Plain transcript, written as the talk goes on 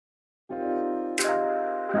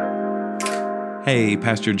Hey,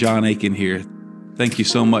 Pastor John Aiken here. Thank you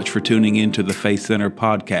so much for tuning in to the Faith Center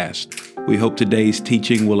podcast. We hope today's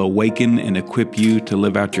teaching will awaken and equip you to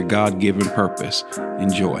live out your God-given purpose.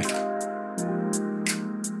 Enjoy.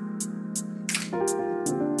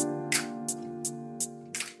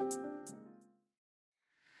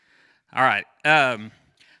 All right.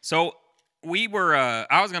 So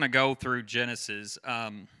I was going to go through Genesis,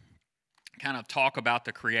 kind of talk about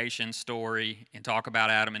the creation story and talk about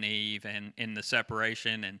Adam and Eve and in the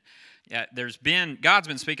separation. And God's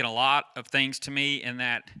been speaking a lot of things to me in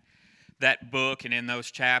that book and in those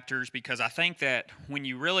chapters, because I think that when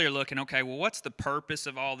you really are looking, okay, well, what's the purpose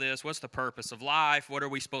of all this? What's the purpose of life? What are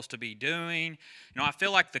we supposed to be doing? I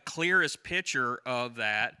feel like the clearest picture of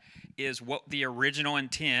that is what the original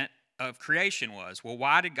intent of creation was. Well,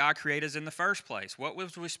 why did God create us in the first place? What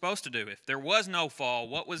was we supposed to do? If there was no fall,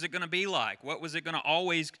 what was it going to be like? What was it going to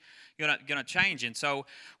always going to change? And so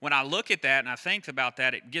when I look at that and I think about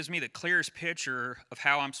that, it gives me the clearest picture of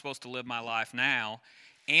how I'm supposed to live my life now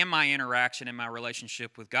and my interaction and my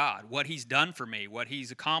relationship with God, what He's done for me, what He's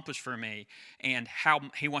accomplished for me, and how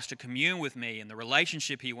He wants to commune with me and the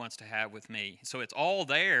relationship He wants to have with me. So it's all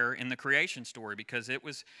there in the creation story, because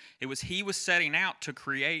He was setting out to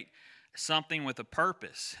create something with a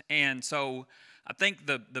purpose. And so I think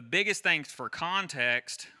the biggest thing for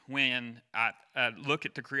context when I look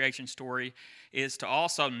at the creation story is to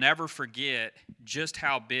also never forget just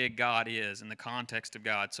how big God is in the context of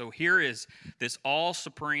God. So here is this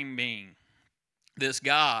all-supreme being, this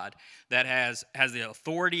God that has the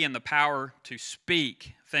authority and the power to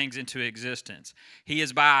speak things into existence. He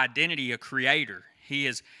is by identity a creator. He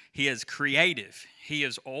is creative. He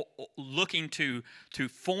is looking to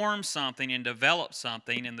form something and develop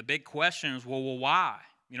something. And the big question is, well, why?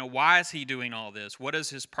 Why is He doing all this? What is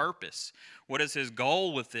His purpose? What is His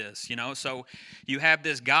goal with this? So you have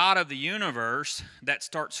this God of the universe that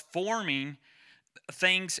starts forming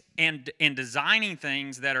things and designing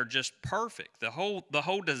things that are just perfect. The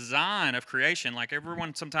whole design of creation, like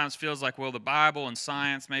everyone sometimes feels like, well, the Bible and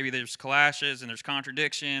science, maybe there's clashes and there's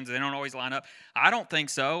contradictions, they don't always line up. I don't think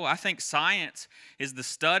so. I think science is the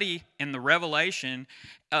study and the revelation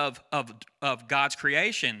of God's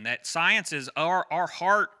creation. That science is our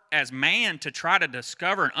heart as man to try to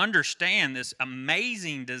discover and understand this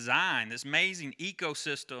amazing design, this amazing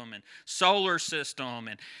ecosystem and solar system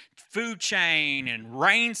and food chain and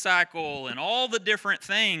rain cycle and all the different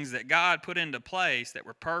things that God put into place that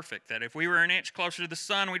were perfect. That if we were an inch closer to the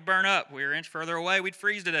sun, we'd burn up. If we were an inch further away, we'd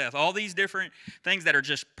freeze to death. All these different things that are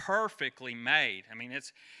just perfectly made. I mean,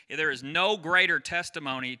 there is no greater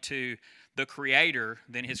testimony to the Creator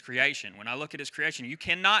than His creation. When I look at His creation, you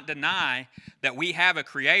cannot deny that we have a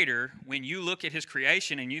Creator when you look at His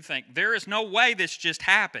creation and you think, there is no way this just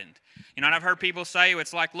happened. And I've heard people say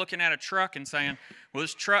it's like looking at a truck and saying, well,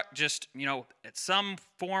 this truck just, at some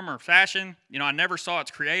form or fashion, I never saw its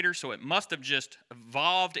creator, so it must have just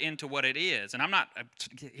evolved into what it is. And I'm not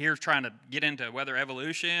here trying to get into whether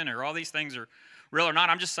evolution or all these things are real or not.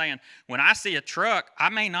 I'm just saying, when I see a truck, I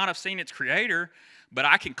may not have seen its creator, but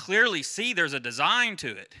I can clearly see there's a design to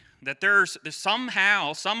it, that there's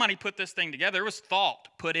somehow somebody put this thing together. There was thought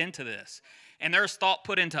put into this, and there was thought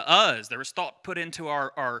put into us. There was thought put into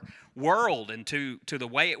our world and to the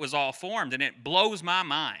way it was all formed, and it blows my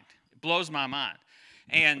mind. It blows my mind.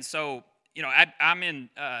 And so, I'm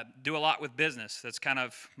do a lot with business. That's kind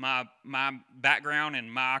of my background and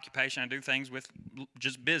my occupation. I do things with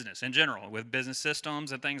just business in general, with business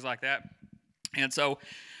systems and things like that. And so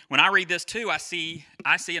when I read this too, I see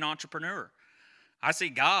an entrepreneur. I see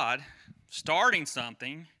God starting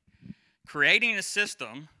something, creating a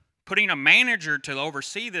system, putting a manager to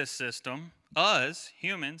oversee this system, us,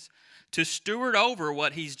 humans, to steward over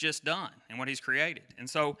what He's just done and what He's created. And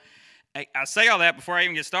so I say all that before I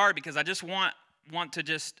even get started because I just want to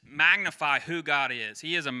just magnify who God is.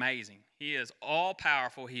 He is amazing. He is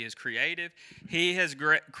all-powerful. He is creative. He has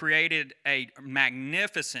created a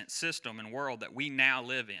magnificent system and world that we now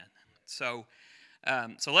live in. So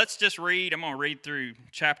let's just read. I'm going to read through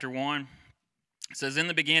chapter 1. It says, in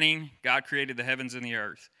the beginning, God created the heavens and the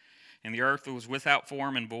earth was without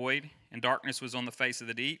form and void, and darkness was on the face of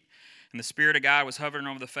the deep, and the Spirit of God was hovering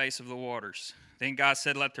over the face of the waters. Then God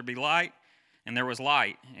said, let there be light, and there was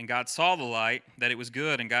light. And God saw the light, that it was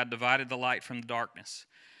good, and God divided the light from the darkness.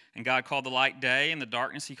 And God called the light day, and the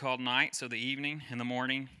darkness He called night. So the evening and the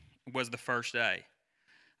morning was the first day.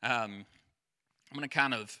 I'm going to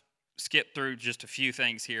kind of skip through just a few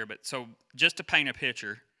things here. But so just to paint a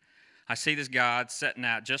picture, I see this God sitting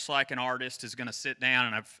out just like an artist is going to sit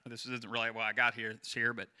down. And this isn't really why I got here,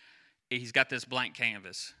 but he's got this blank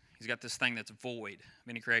canvas. He's got this thing that's void of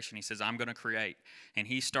any creation. He says, I'm going to create. And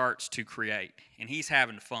he starts to create. And he's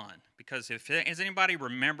having fun. Because does anybody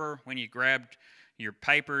remember when you grabbed your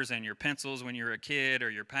papers and your pencils when you were a kid,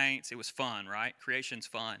 or your paints? It was fun, right? Creation's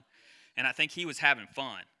fun. And I think he was having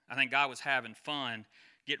fun. I think God was having fun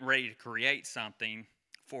getting ready to create something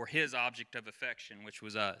for his object of affection, which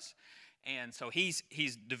was us. And so he's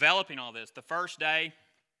developing all this. The first day,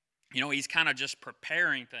 he's kind of just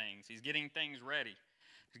preparing things. He's getting things ready.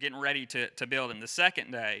 He's getting ready to build. And the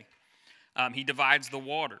second day, he divides the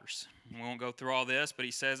waters. We won't go through all this, but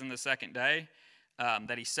he says in the second day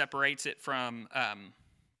that he separates it from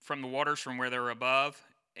the waters from where they're above,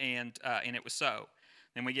 and it was so.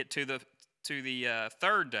 Then we get to the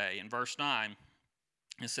third day in verse 9.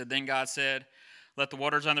 It said, then God said, let the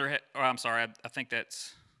waters under... I'm sorry, I think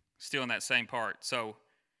that's still in that same part. So,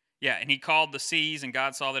 yeah, and he called the seas, and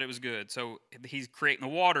God saw that it was good. So he's creating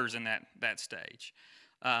the waters in that stage.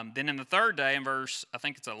 Then in the third day, in verse, I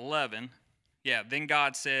think it's 11, then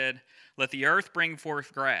God said, let the earth bring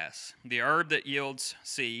forth grass, the herb that yields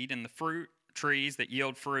seed, and the fruit trees that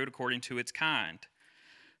yield fruit according to its kind,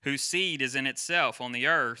 whose seed is in itself on the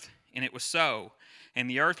earth, and it was so. And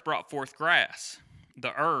the earth brought forth grass,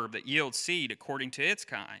 the herb that yields seed according to its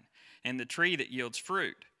kind, and the tree that yields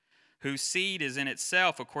fruit, whose seed is in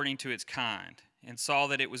itself according to its kind, and saw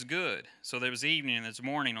that it was good. So there was evening and there was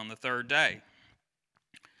morning on the third day.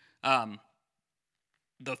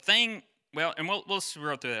 The thing, well, and we'll go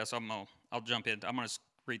through this. I'll jump in. I'm going to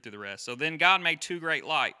read through the rest. So then God made two great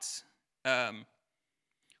lights.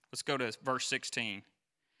 Let's go to verse 16.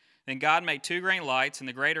 Then God made two great lights, and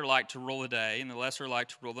the greater light to rule the day, and the lesser light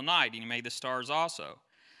to rule the night. And he made the stars also.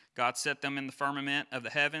 God set them in the firmament of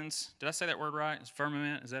the heavens. Did I say that word right? Is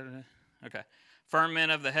firmament? Is that it? Okay.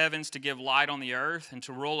 Firmament of the heavens to give light on the earth, and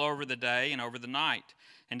to rule over the day and over the night,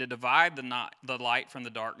 and to divide the light from the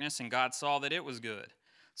darkness. And God saw that it was good.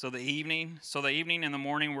 So the evening and the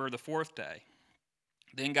morning were the fourth day.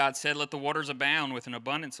 Then God said, let the waters abound with an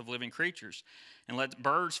abundance of living creatures, and let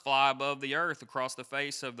birds fly above the earth across the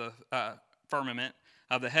face of the firmament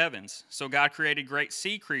of the heavens. So God created great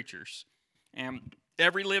sea creatures, and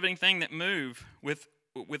every living thing that moved with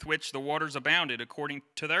which the waters abounded according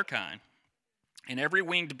to their kind, and every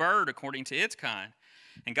winged bird according to its kind.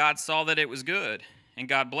 And God saw that it was good. And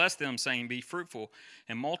God blessed them, saying, be fruitful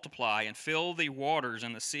and multiply, and fill the waters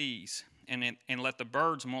and the seas, and let the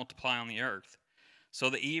birds multiply on the earth. So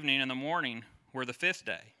the evening and the morning were the fifth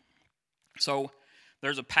day. So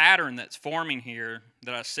there's a pattern that's forming here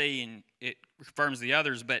that I see, and it confirms the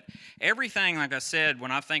others. But everything, like I said,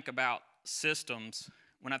 when I think about systems,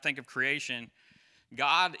 when I think of creation,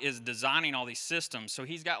 God is designing all these systems. So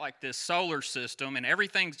he's got like this solar system, and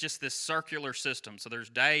everything's just this circular system. So there's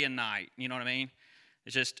day and night, you know what I mean?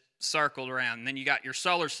 It's just circled around. And then you got your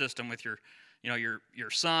solar system with your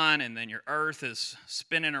sun, and then your earth is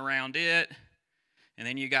spinning around it. And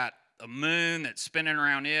then you got a moon that's spinning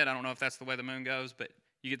around it. I don't know if that's the way the moon goes, but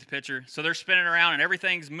you get the picture. So they're spinning around, and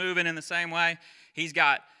everything's moving in the same way. He's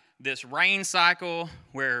got this rain cycle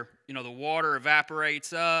where, the water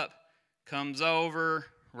evaporates up, comes over,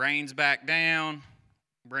 rains back down,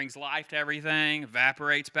 brings life to everything,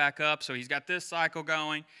 evaporates back up. So he's got this cycle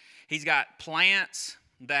going. He's got plants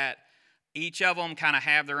that each of them kind of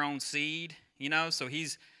have their own seed, So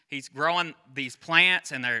he's growing these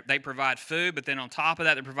plants, and they provide food, but then on top of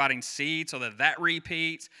that, they're providing seed so that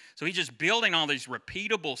repeats. So he's just building all these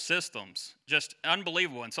repeatable systems, just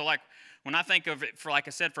unbelievable. And so like when I think of it, like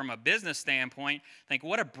I said, from a business standpoint, think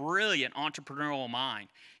what a brilliant entrepreneurial mind.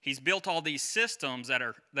 He's built all these systems that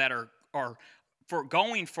are for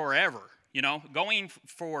going forever. Going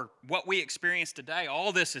for what we experience today.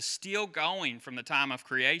 All this is still going from the time of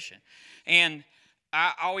creation. And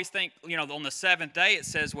I always think, on the seventh day it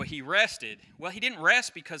says, well, he rested. Well, he didn't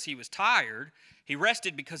rest because he was tired. He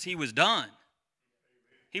rested because he was done.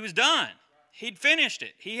 He was done. He'd finished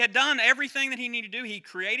it. He had done everything that he needed to do. He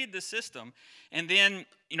created the system. And then,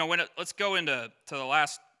 let's go into the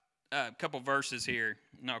last couple verses here.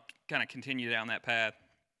 And I'll kind of continue down that path.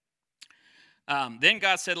 Then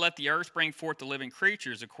God said, let the earth bring forth the living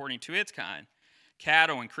creatures according to its kind,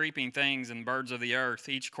 cattle and creeping things and birds of the earth,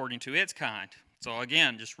 each according to its kind. So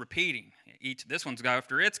again, just repeating. This one's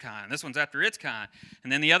after its kind, this one's after its kind.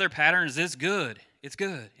 And then the other pattern is this good. It's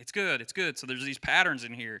good, it's good, it's good. So there's these patterns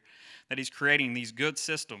in here that he's creating, these good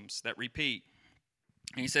systems that repeat.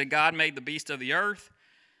 And he said, God made the beast of the earth.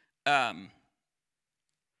 Let's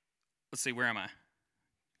see, where am I?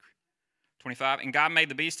 25, and God made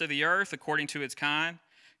the beast of the earth according to its kind,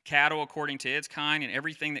 cattle according to its kind, and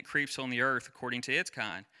everything that creeps on the earth according to its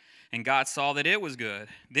kind. And God saw that it was good.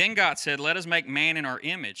 Then God said, let us make man in our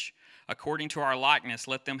image, according to our likeness.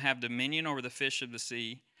 Let them have dominion over the fish of the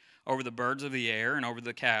sea, over the birds of the air, and over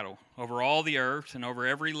the cattle, over all the earth, and over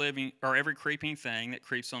every living or every creeping thing that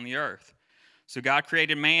creeps on the earth. So God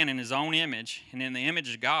created man in his own image, and in the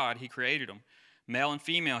image of God he created them. Male and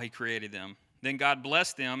female he created them. Then God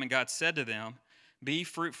blessed them, and God said to them, be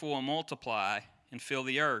fruitful and multiply, and fill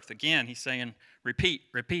the earth. Again, he's saying, repeat,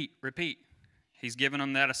 repeat, repeat. He's given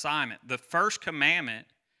them that assignment. The first commandment,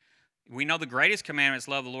 we know the greatest commandment is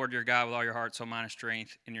love the Lord your God with all your heart, soul, mind, and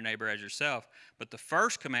strength, and your neighbor as yourself. But the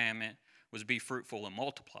first commandment was be fruitful and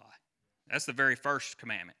multiply. That's the very first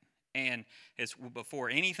commandment. And it's before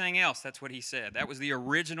anything else, that's what he said. That was the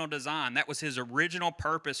original design. That was his original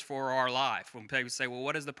purpose for our life. When people say, well,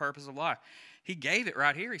 what is the purpose of life? He gave it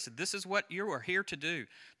right here. He said, this is what you are here to do,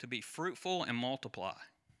 to be fruitful and multiply,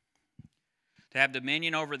 to have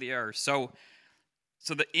dominion over the earth. So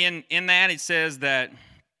in that it says that,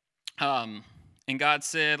 and God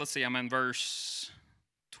said, let's see, I'm in verse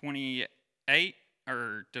 28,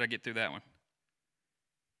 or did I get through that one?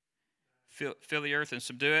 Fill the earth and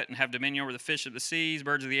subdue it, and have dominion over the fish of the seas,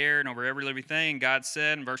 birds of the air, and over every living thing. God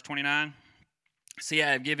said in verse 29, see,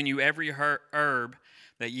 I have given you every herb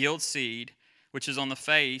that yields seed, which is on the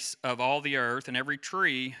face of all the earth, and every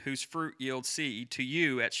tree whose fruit yields seed, to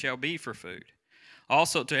you it shall be for food.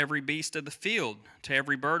 Also to every beast of the field, to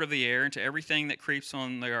every bird of the air, and to everything that creeps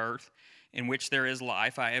on the earth, in which there is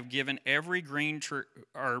life, I have given every green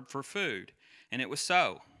herb for food. And it was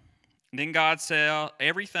so. Then God saw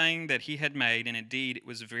everything that he had made, and indeed it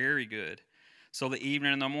was very good. So the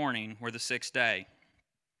evening and the morning were the sixth day.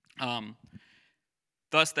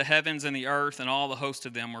 Thus the heavens and the earth and all the host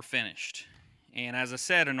of them were finished. And as I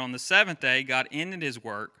said, and on the seventh day God ended his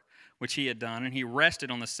work which he had done, and he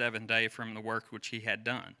rested on the seventh day from the work which he had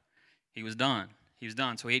done. He was done. He was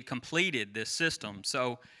done. So he had completed this system.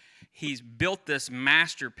 So he's built this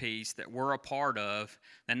masterpiece that we're a part of,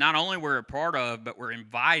 that not only we're a part of, but we're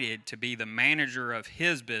invited to be the manager of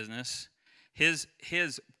his business, his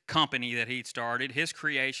company that he'd started, his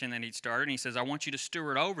creation that he'd started. And he says, I want you to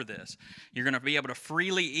steward over this. You're going to be able to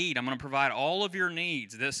freely eat. I'm going to provide all of your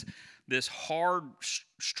needs. This hard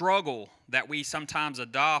struggle that we sometimes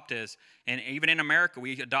adopt as, and even in America,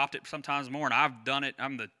 we adopt it sometimes more, and I've done it.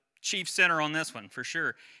 I'm the chief sinner on this one for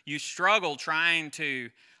sure. You struggle trying to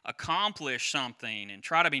accomplish something and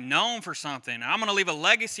try to be known for something. And I'm going to leave a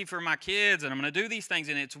legacy for my kids, and I'm going to do these things,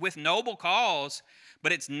 and it's with noble cause,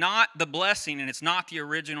 but it's not the blessing, and it's not the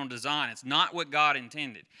original design. It's not what God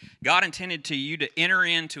intended. God intended you to enter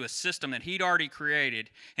into a system that he'd already created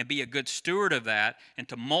and be a good steward of that, and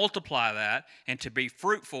to multiply that, and to be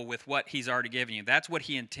fruitful with what he's already given you. That's what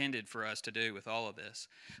he intended for us to do with all of this.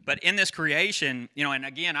 But in this creation, and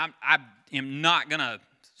again, I am not going to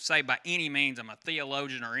say by any means I'm a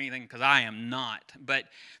theologian or anything, because I am not. But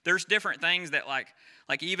there's different things that like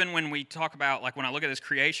even when we talk about, like when I look at this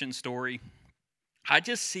creation story, I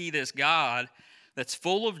just see this God that's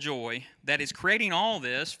full of joy, that is creating all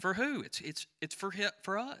this for who? It's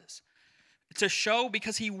for us. It's a show,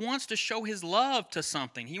 because he wants to show his love to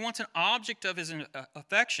something. He wants an object of his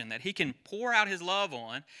affection that he can pour out his love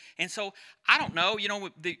on. And so I don't know.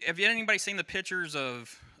 Have anybody seen the pictures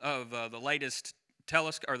of the latest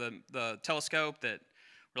telescope, or the telescope that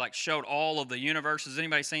showed all of the universe? Has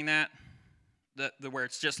anybody seen that? Where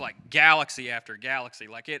it's just like galaxy after galaxy,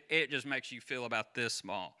 like it just makes you feel about this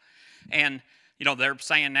small. And they're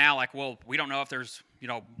saying now, like, well, we don't know if there's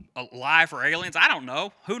a life or aliens. I don't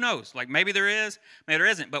know. Who knows? Like, maybe there is, maybe there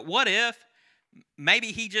isn't. But what if maybe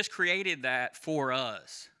he just created that for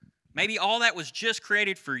us? Maybe all that was just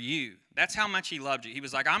created for you. That's how much he loved you. He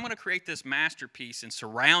was like, I'm going to create this masterpiece and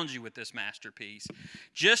surround you with this masterpiece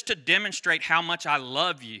just to demonstrate how much I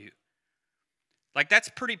love you. Like, that's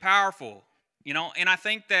pretty powerful. And I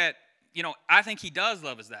think that, I think he does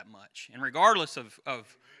love us that much. And regardless of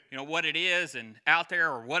what it is and out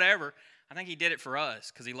there or whatever, I think he did it for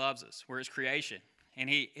us because he loves us. We're his creation. And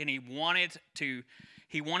he wanted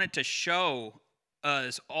to show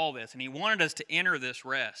us all this. And he wanted us to enter this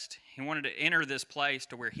rest. He wanted to enter this place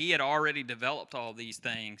to where he had already developed all these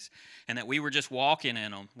things, and that we were just walking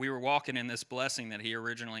in them. We were walking in this blessing that he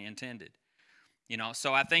originally intended.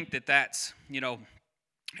 So I think that's,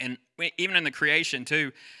 and even in the creation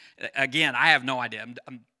too, again, I have no idea.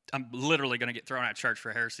 I'm literally going to get thrown out of church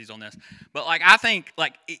for heresies on this. But I think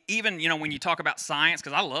even, when you talk about science,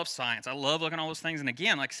 because I love science. I love looking at all those things. And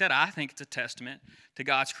again, like I said, I think it's a testament to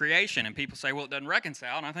God's creation. And people say, well, it doesn't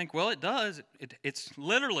reconcile. And I think, well, it does. It's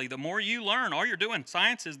literally, the more you learn, all you're doing.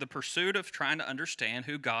 Science is the pursuit of trying to understand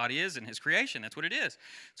who God is and his creation. That's what it is.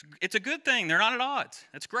 It's a good thing. They're not at odds.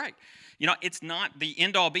 That's great. It's not the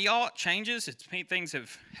end-all, be-all. It changes. Things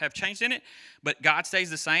have changed in it. But God stays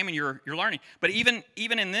the same, and you're learning. But even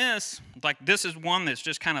in this, like, this is one that's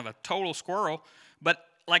just kind of a total squirrel. But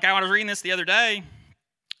like I was reading this the other day,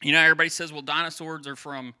 everybody says, well, dinosaurs are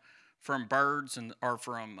from birds and are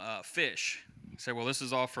from fish. You say, well, this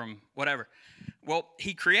is all from whatever. Well,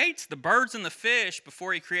 he creates the birds and the fish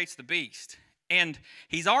before he creates the beast. And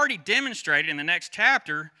he's already demonstrated in the next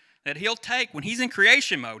chapter that he'll take, when he's in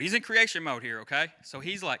creation mode here, okay? So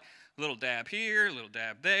he's like, a little dab here, a little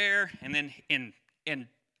dab there. And then in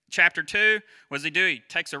chapter 2, what does he do? He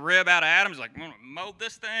takes a rib out of Adam. He's like, I'm going to mold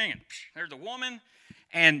this thing, and there's a woman.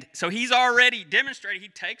 And so he's already demonstrated he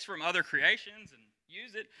takes from other creations and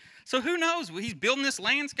use it. So who knows? He's building this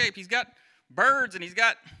landscape. He's got birds, and he's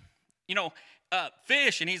got,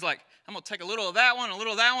 fish. And he's like, I'm going to take a little of that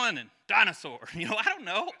one, and dinosaur. I don't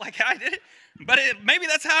know like how I did it. But maybe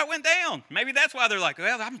that's how it went down. Maybe that's why they're like,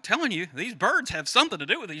 well, I'm telling you, these birds have something to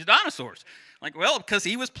do with these dinosaurs. Like, well, because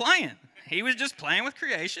he was playing. He was just playing with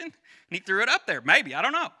creation, and he threw it up there. Maybe. I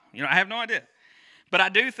don't know. I have no idea. But I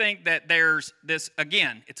do think that there's this,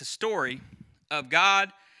 again, it's a story of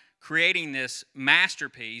God creating this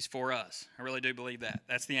masterpiece for us. I really do believe that.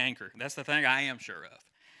 That's the anchor. That's the thing I am sure of.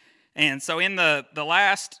 And so in the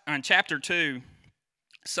last, on chapter 2,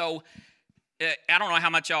 so I don't know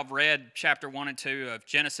how much y'all have read chapter 1 and 2 of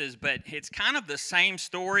Genesis, but it's kind of the same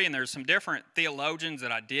story, and there's some different theologians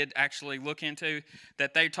that I did actually look into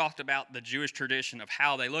that they talked about the Jewish tradition of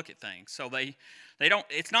how they look at things. So they don't,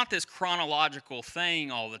 it's not this chronological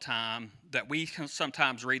thing all the time that we can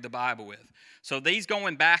sometimes read the Bible with. So these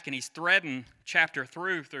going back, and he's threading chapter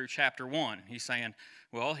through chapter 1. He's saying,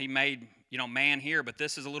 well, he made man here, but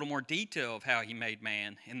this is a little more detail of how he made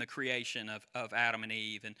man in the creation of Adam and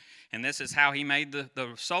Eve, and this is how he made the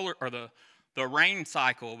solar or the rain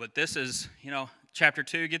cycle. But this is chapter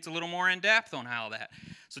 2 gets a little more in depth on how that.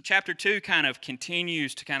 So chapter 2 kind of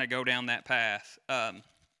continues to kind of go down that path,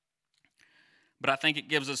 but I think it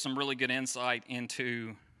gives us some really good insight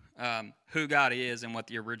into who God is and what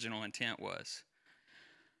the original intent was.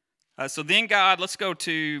 So then God, let's go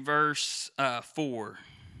to verse 4.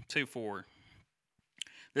 2:4.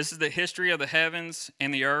 This is the history of the heavens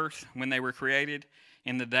and the earth when they were created,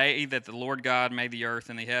 in the day that the Lord God made the earth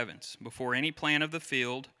and the heavens. Before any plant of the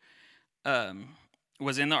field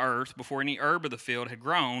was in the earth, before any herb of the field had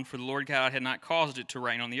grown, for the Lord God had not caused it to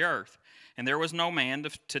rain on the earth. And there was no man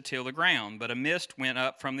to till the ground, but a mist went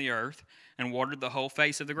up from the earth and watered the whole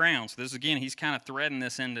face of the ground. So this, again, he's kind of threading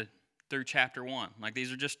this through chapter 1. Like,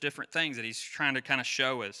 these are just different things that he's trying to kind of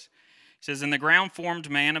show us. It says, and the ground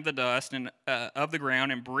formed man of the dust and of the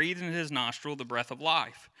ground, and breathed into his nostril the breath of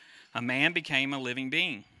life. A man became a living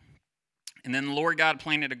being. And then the Lord God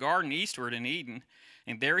planted a garden eastward in Eden,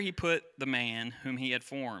 and there he put the man whom he had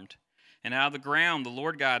formed. And out of the ground the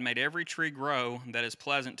Lord God made every tree grow that is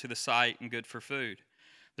pleasant to the sight and good for food.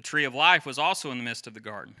 The tree of life was also in the midst of the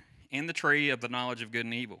garden, and the tree of the knowledge of good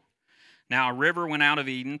and evil. Now a river went out of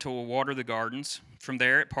Eden to water the gardens. From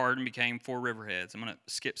there it parted and became 4 riverheads. I'm going to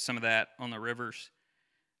skip some of that on the rivers.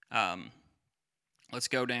 Let's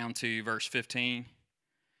go down to verse 15.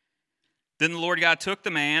 Then the Lord God took the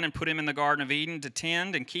man and put him in the Garden of Eden to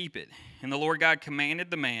tend and keep it. And the Lord God commanded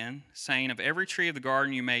the man, saying, of every tree of the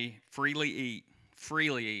garden you may freely eat.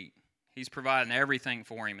 Freely eat. He's providing everything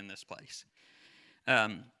for him in this place.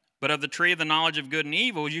 But of the tree of the knowledge of good and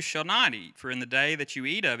evil you shall not eat, for in the day that you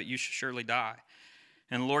eat of it you shall surely die.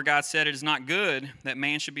 And the Lord God said, it is not good that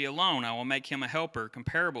man should be alone. I will make him a helper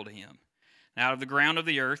comparable to him. And out of the ground of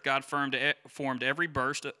the earth God formed every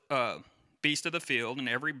beast of the field and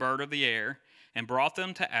every bird of the air, and brought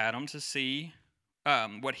them to Adam to see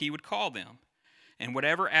what he would call them. And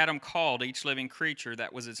whatever Adam called each living creature,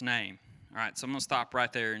 that was its name. All right, so I'm going to stop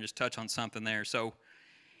right there and just touch on something there. So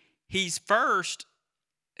he's first...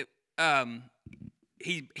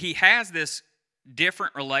 he has this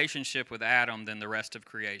different relationship with Adam than the rest of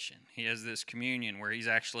creation. He has this communion where he's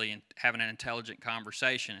actually having an intelligent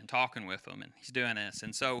conversation and talking with them, and he's doing this.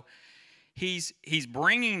 And so he's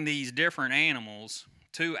bringing these different animals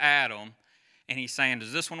to Adam, and he's saying,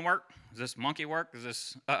 does this one work? Does this monkey work? Does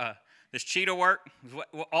this cheetah work?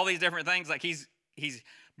 All these different things. Like he's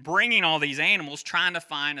bringing all these animals, trying to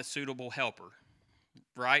find a suitable helper.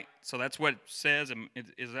 Right? So that's what it says.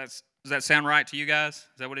 Does that sound right to you guys?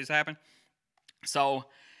 Is that what has happened? So,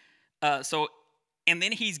 and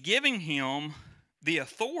then he's giving him the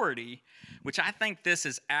authority, which I think this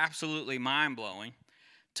is absolutely mind-blowing.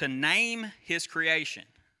 to name his creation.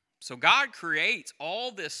 So God creates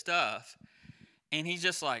all this stuff, and he's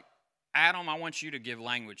just like, Adam, I want you to give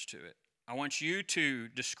language to it. I want you to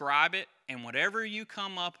describe it, and whatever you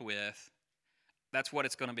come up with, that's what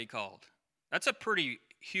it's going to be called. That's a pretty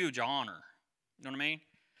huge honor. You know what I mean?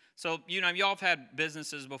 So, y'all have had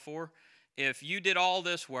businesses before. If you did all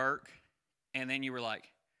this work, and then you were like,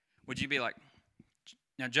 would you be like,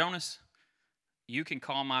 now, Jonas, you can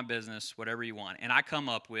call my business whatever you want. And I come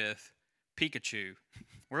up with Pikachu.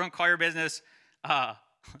 We're going to call your business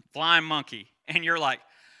Flying Monkey. And you're like,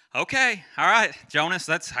 okay, all right, Jonas,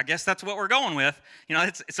 I guess that's what we're going with.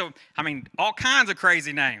 All kinds of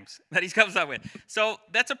crazy names that he comes up with. So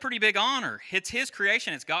that's a pretty big honor. It's his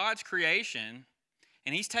creation. It's God's creation.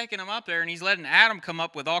 And he's taking them up there, and he's letting Adam come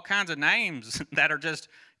up with all kinds of names that are just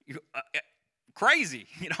crazy.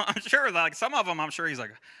 I'm sure, like some of them, I'm sure he's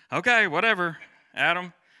like, okay, whatever,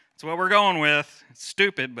 Adam, that's what we're going with. It's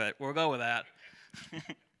stupid, but we'll go with that.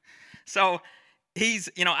 So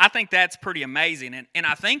I think that's pretty amazing. And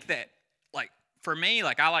I think that, like, for me,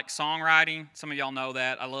 like, I like songwriting. Some of y'all know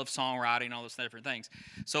that. I love songwriting, all those different things.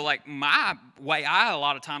 So, like, my way I a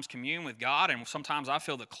lot of times commune with God, and sometimes I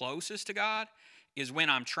feel the closest to God, is when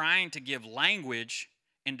I'm trying to give language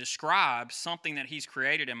and describe something that he's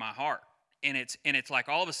created in my heart. And it's like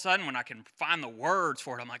all of a sudden when I can find the words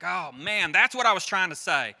for it, I'm like, oh, man, that's what I was trying to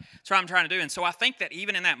say. That's what I'm trying to do. And so I think that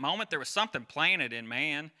even in that moment, there was something planted in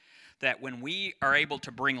man that when we are able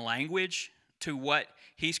to bring language to what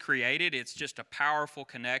he's created, it's just a powerful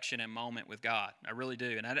connection and moment with God. I really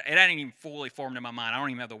do. And it hadn't even fully formed in my mind. I don't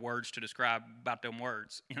even have the words to describe about them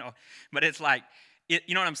words, But it's like,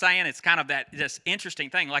 you know what I'm saying? It's kind of that this interesting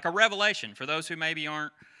thing, like a revelation for those who maybe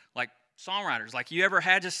aren't like songwriters. Like, you ever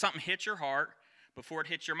had just something hit your heart before it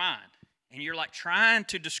hits your mind, and you're like trying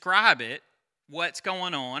to describe it, what's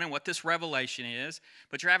going on and what this revelation is,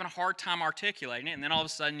 but you're having a hard time articulating it, and then all of a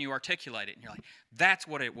sudden you articulate it, and you're like, that's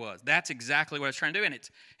what it was. That's exactly what I was trying to do, and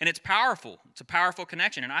it's powerful. It's a powerful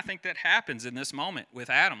connection, and I think that happens in this moment with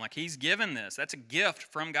Adam. Like, he's given this. That's a gift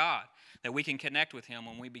from God that we can connect with him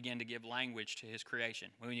when we begin to give language to his creation,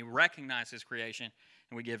 when you recognize his creation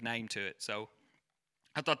and we give name to it. So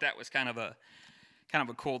I thought that was kind of a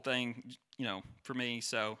cool thing, for me.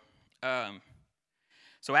 So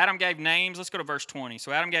Adam gave names. Let's go to verse 20.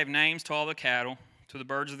 So Adam gave names to all the cattle, to the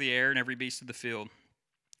birds of the air, and every beast of the field.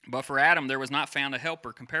 But for Adam there was not found a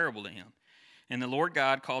helper comparable to him. And the Lord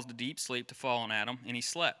God caused a deep sleep to fall on Adam, and he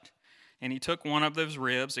slept. And he took one of those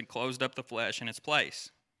ribs and closed up the flesh in its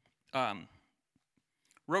place.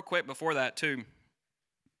 Real quick before that too,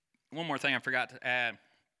 one more thing I forgot to add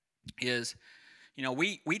is,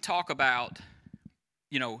 we talk about,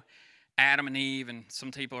 Adam and Eve, and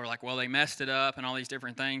some people are like, well, they messed it up and all these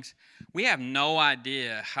different things. We have no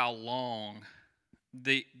idea how long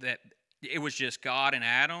that it was just God and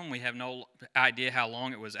Adam. We have no idea how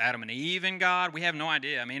long it was Adam and Eve and God. We have no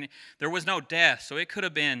idea. I mean, there was no death, so it could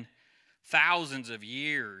have been thousands of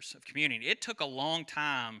years of community. It took a long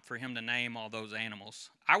time for him to name all those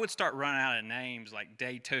animals. I would start running out of names like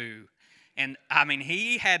day 2. And,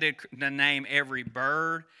 he had to name every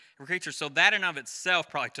bird, every creature. So that in of itself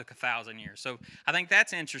probably took 1,000 years. So I think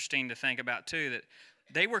that's interesting to think about, too, that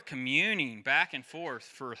they were communing back and forth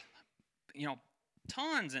for,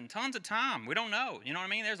 tons and tons of time. We don't know. You know what I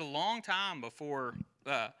mean? There's a long time before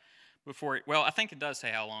well, I think it does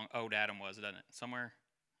say how long old Adam was, doesn't it? Somewhere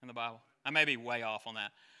in the Bible. I may be way off on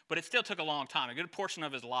that. But it still took a long time, a good portion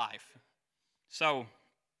of his life. So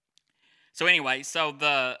anyway, it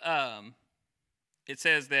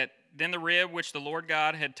says that then the rib which the Lord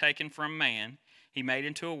God had taken from man, he made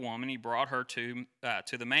into a woman. He brought her to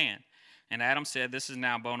the man. And Adam said, this is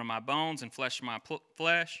now bone of my bones and flesh of my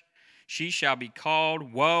flesh. She shall be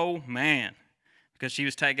called Woe Man, because she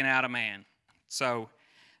was taken out of man. So,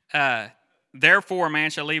 therefore a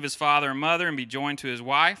man shall leave his father and mother and be joined to his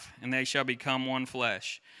wife, and they shall become one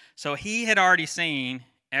flesh. So he had already seen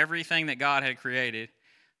everything that God had created.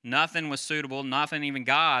 Nothing was suitable. Nothing even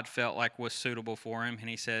God felt like was suitable for him. And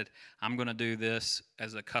he said, I'm going to do this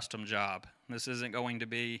as a custom job. This isn't going to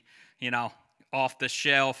be, off the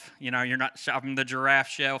shelf. You're not shopping the giraffe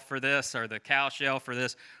shelf for this or the cow shelf for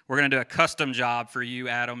this. We're going to do a custom job for you,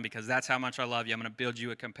 Adam, because that's how much I love you. I'm going to build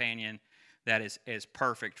you a companion that is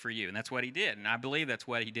perfect for you. And that's what he did. And I believe that's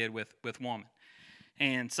what he did with woman.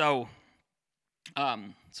 And so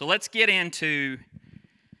let's get into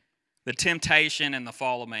the temptation and the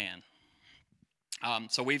fall of man.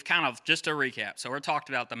 So we've kind of, just to recap, so we're talked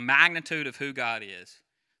about the magnitude of who God is,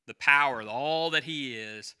 the power, all that he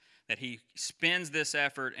is, that he spends this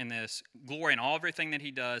effort and this glory and all everything that he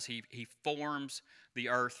does, he forms the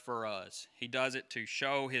earth for us. He does it to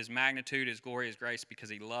show his magnitude, his glory, his grace, because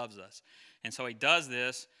he loves us. And so he does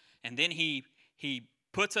this, and then he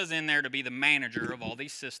puts us in there to be the manager of all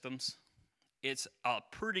these systems. It's a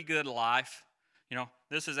pretty good life. You know,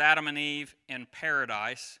 this is Adam and Eve in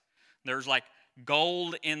paradise. There's like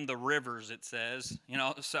gold in the rivers, it says. You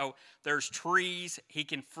know, so there's trees he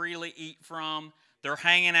can freely eat from. They're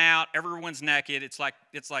hanging out. Everyone's naked. It's like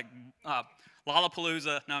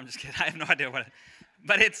Lollapalooza. No, I'm just kidding. I have no idea what.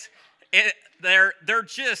 But they're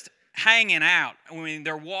just hanging out. I mean,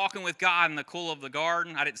 they're walking with God in the cool of the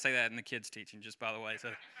garden. I didn't say that in the kids' teaching, just by the way.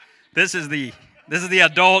 So this is the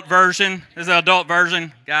adult version. This is the adult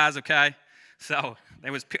version, guys. Okay. So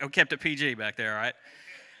I kept it PG back there, all right?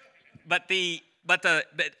 But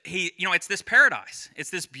he, you know, it's this paradise.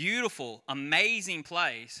 It's this beautiful, amazing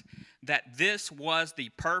place that this was the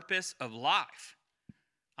purpose of life.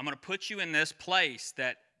 I'm going to put you in this place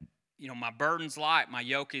that, you know, my burden's light, my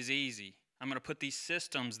yoke is easy. I'm going to put these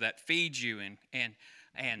systems that feed you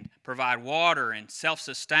and provide water and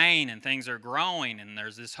self-sustain, and things are growing, and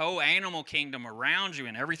there's this whole animal kingdom around you,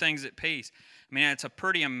 and everything's at peace. I mean, it's a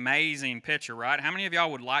pretty amazing picture, right? How many of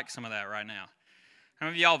y'all would like some of that right now? How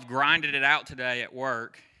many of y'all have grinded it out today at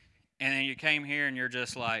work, and then you came here and you're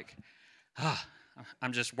just like,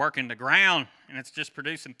 I'm just working the ground, and it's just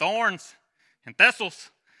producing thorns and thistles.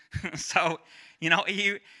 So, you know,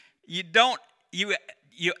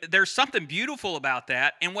 there's something beautiful about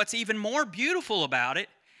that, and what's even more beautiful about it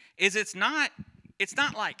is it's not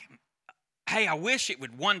like, hey, I wish it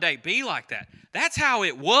would one day be like that. That's how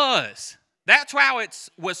it was. That's how it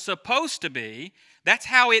was supposed to be. That's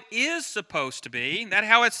how it is supposed to be. That's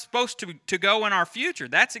how it's supposed to go in our future.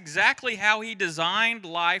 That's exactly how he designed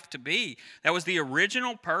life to be. That was the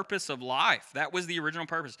original purpose of life. That was the original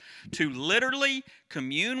purpose, to literally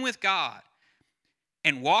commune with God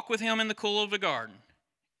and walk with him in the cool of the garden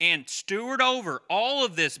and steward over all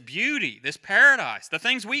of this beauty, this paradise, the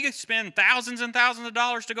things we could spend thousands and thousands of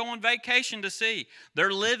dollars to go on vacation to see.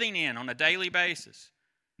 They're living in on a daily basis.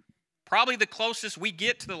 Probably the closest we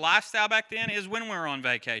get to the lifestyle back then is when we're on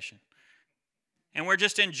vacation. And we're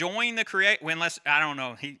just enjoying the I don't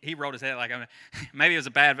know, he wrote his head like, maybe it was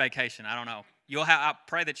a bad vacation, I don't know. I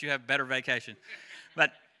pray that you have better vacation.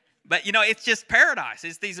 But you know, it's just paradise.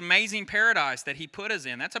 It's these amazing paradise that he put us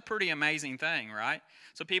in. That's a pretty amazing thing, right?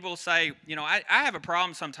 So people say, you know, I have a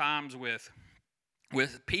problem sometimes with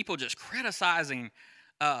people just criticizing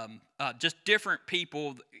just different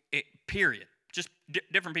people, period. Just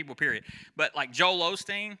different people, period. But like Joel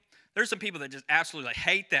Osteen, there's some people that just absolutely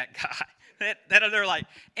hate that guy. that they're like,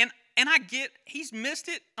 and I get he's missed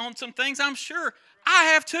it on some things, I'm sure. I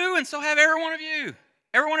have too, and so have every one of you.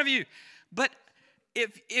 Every one of you. But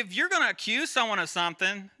if you're going to accuse someone of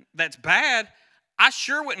something that's bad, I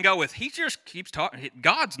sure wouldn't go with, he just keeps talking.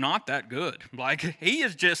 God's not that good. Like, he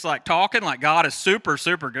is just like talking like God is super,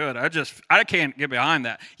 super good. I can't get behind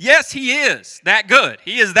that. Yes, he is that good.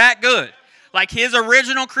 He is that good. Like his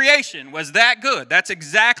original creation was that good. That's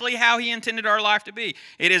exactly how he intended our life to be.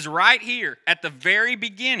 It is right here at the very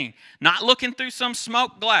beginning, not looking through some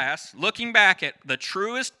smoke glass, looking back at the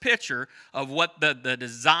truest picture of what the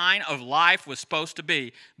design of life was supposed to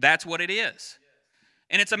be. That's what it is.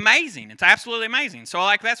 And it's amazing. It's absolutely amazing. So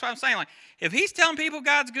like that's what I'm saying. Like if he's telling people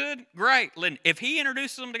God's good, great. If he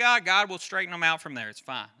introduces them to God, God will straighten them out from there. It's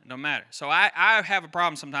fine. It don't matter. So I have a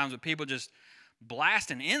problem sometimes with people just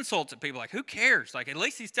blasting insults at people. Like, who cares? Like, at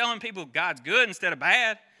least he's telling people God's good instead of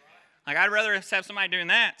bad. Like, I'd rather have somebody doing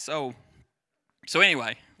that. So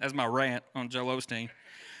anyway, that's my rant on Joel Osteen.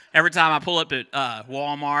 Every time I pull up at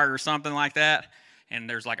Walmart or something like that, and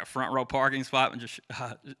there's like a front row parking spot, and just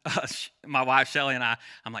my wife Shelly and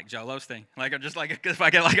I'm like, Joel Osteen. Like, I'm just like, if I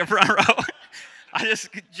get like a front row, I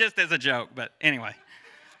just as a joke. But anyway,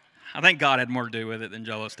 I think God had more to do with it than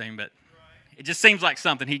Joel Osteen, but it just seems like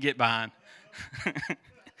something he'd get behind.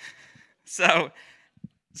 So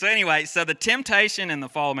anyway, so the temptation and the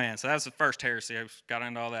fall of man. So that's the first heresy. I got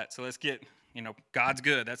into all that. So let's get, God's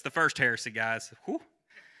good. That's the first heresy, guys. Whew.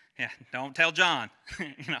 Yeah, don't tell John.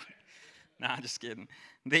 No, I'm just kidding.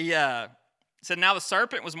 So now the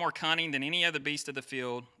serpent was more cunning than any other beast of the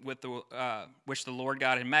field which the Lord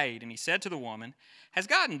God had made. And he said to the woman, has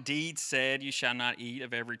God indeed said, you shall not eat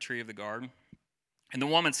of every tree of the garden? And the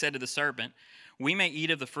woman said to the serpent, we may eat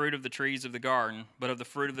of the fruit of the trees of the garden, but of the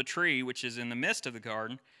fruit of the tree which is in the midst of the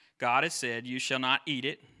garden, God has said, you shall not eat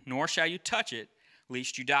it, nor shall you touch it,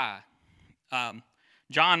 lest you die.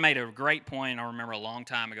 John made a great point, I remember a long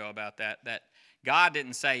time ago about that God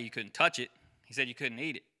didn't say you couldn't touch it. He said you couldn't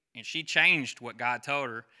eat it. And she changed what God told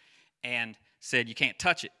her and said you can't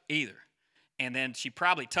touch it either. And then she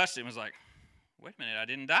probably touched it and was like, wait a minute, I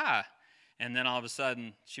didn't die. And then all of a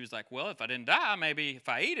sudden, she was like, well, if I didn't die, maybe if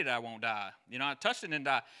I eat it, I won't die. You know, I touched it and didn't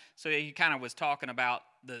die. So he kind of was talking about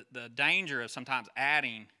the danger of sometimes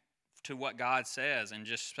adding to what God says, and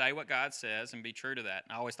just say what God says and be true to that.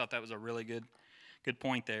 And I always thought that was a really good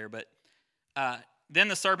point there. But then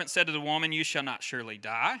the serpent said to the woman, you shall not surely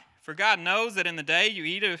die, for God knows that in the day you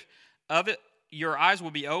eat of it, your eyes will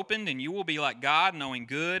be opened, and you will be like God, knowing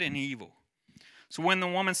good and evil. So when the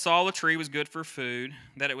woman saw the tree was good for food,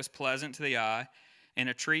 that it was pleasant to the eye, and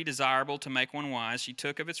a tree desirable to make one wise, she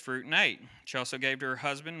took of its fruit and ate. She also gave to her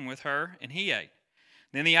husband with her, and he ate.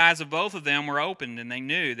 Then the eyes of both of them were opened, and they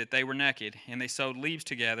knew that they were naked, and they sewed leaves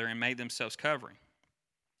together and made themselves covering.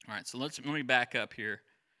 All right, so let me back up here.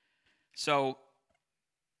 So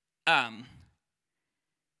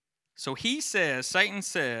he says, Satan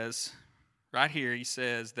says, right here, he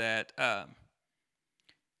says that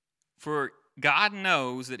for God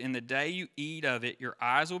knows that in the day you eat of it, your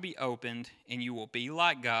eyes will be opened, and you will be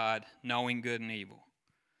like God, knowing good and evil.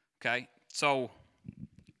 Okay? So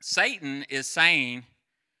Satan is saying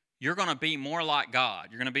you're going to be more like God.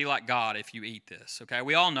 You're going to be like God if you eat this. Okay?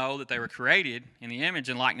 We all know that they were created in the image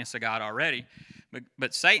and likeness of God already.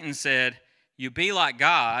 But Satan said, you be like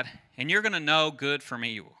God, and you're going to know good from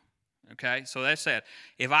evil. Okay? So they said,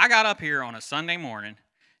 if I got up here on a Sunday morning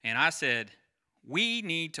and I said, we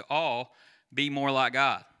need to all be more like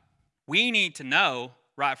God. We need to know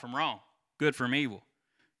right from wrong, good from evil.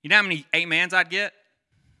 You know how many amens I'd get?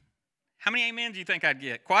 How many amens do you think I'd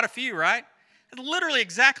get? Quite a few, right? It's literally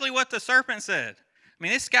exactly what the serpent said. I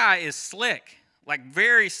mean, this guy is slick, like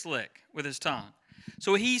very slick with his tongue.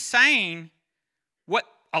 So he's saying what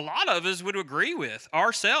a lot of us would agree with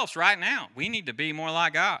ourselves right now. We need to be more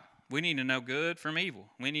like God. We need to know good from evil.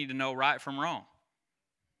 We need to know right from wrong.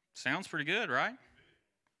 Sounds pretty good, right?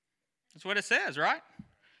 That's what it says, right?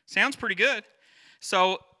 Sounds pretty good.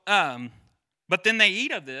 So, but then they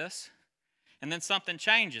eat of this, and then something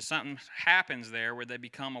changes. Something happens there where they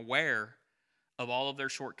become aware of all of their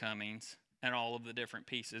shortcomings and all of the different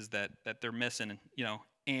pieces that they're missing, you know.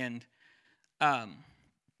 And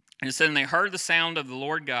it said, and they heard the sound of the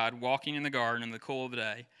Lord God walking in the garden in the cool of the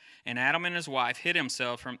day, and Adam and his wife hid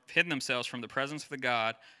themselves from the presence of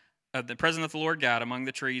the presence of the Lord God among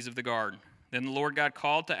the trees of the garden. Then the Lord God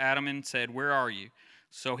called to Adam and said, where are you?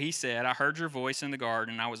 So he said, I heard your voice in the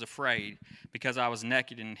garden, and I was afraid, because I was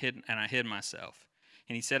naked and I hid myself.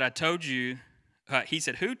 And he said,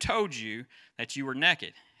 who told you that you were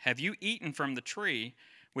naked? Have you eaten from the tree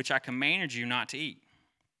which I commanded you not to eat?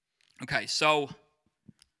 Okay, so let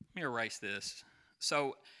me erase this.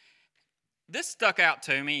 So this stuck out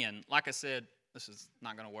to me, and like I said, this is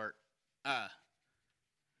not going to work. I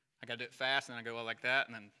got to do it fast, and then I go like that,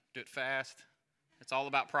 and then do it fast. It's all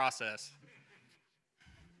about process.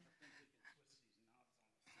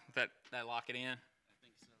 That lock it in? I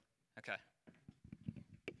think so. Okay.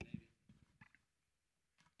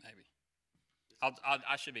 Maybe.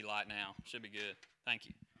 I should be light now. Should be good. Thank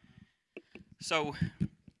you. So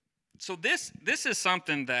this is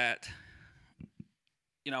something that,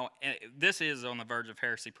 you know, this is on the verge of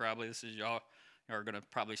heresy probably. This is y'all are going to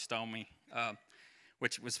probably stone me.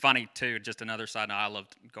 Which was funny, too, just another side note. I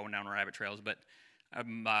loved going down rabbit trails. But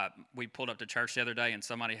we pulled up to church the other day, and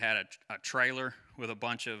somebody had a trailer with a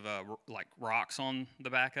bunch of, like, rocks on the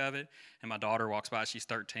back of it. And my daughter walks by. She's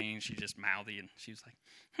 13. She's just mouthy. And she's like,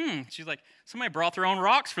 She's like, somebody brought their own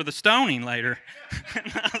rocks for the stoning later.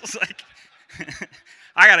 And I was like,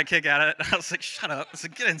 I got a kick out of it. I was like, shut up. I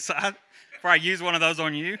said, get inside before I use one of those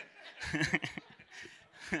on you.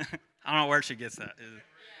 I don't know where she gets that.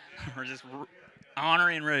 We're just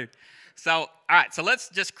honoring and rude. So, all right, so let's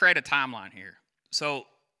just create a timeline here. So,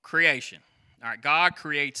 creation. All right, God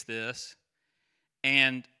creates this,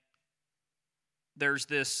 and there's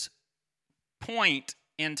this point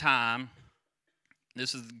in time.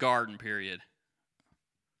 This is the garden period.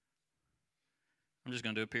 I'm just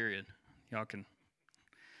going to do a period. Y'all can.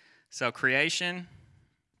 So, creation.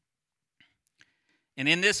 And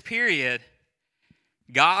in this period,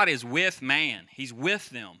 God is with man. He's with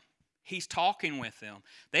them. He's talking with them.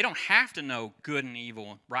 They don't have to know good and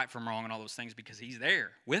evil, right from wrong, and all those things because he's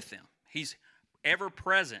there with them. He's ever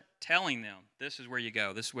present, telling them, this is where you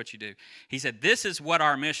go, this is what you do. He said, this is what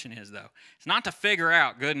our mission is, though. It's not to figure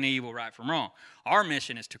out good and evil, right from wrong. Our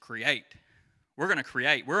mission is to create. We're going to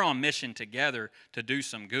create. We're on mission together to do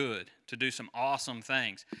some good, to do some awesome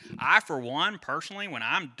things. I, for one, personally, when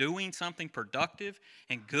I'm doing something productive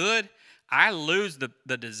and good, I lose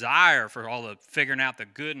the desire for all the figuring out the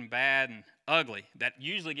good and bad and ugly. That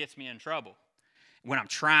usually gets me in trouble. When I'm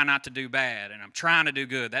trying not to do bad and I'm trying to do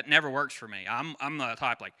good, that never works for me. I'm the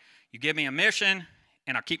type like, You give me a mission,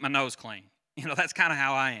 and I'll keep my nose clean. That's kind of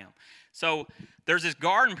how I am. So there's this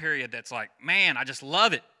garden period that's like, man, I just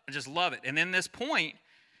love it. I just love it. And then this point,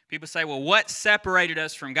 people say, well, what separated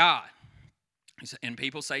us from God? And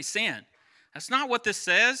people say sin. That's not what this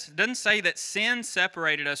says. It doesn't say that sin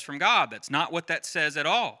separated us from God. That's not what that says at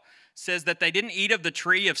all. It says that they didn't eat of the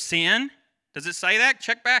tree of sin. Does it say that?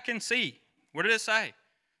 Check back and see. What did it say?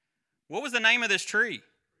 What was the name of this tree?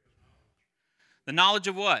 The knowledge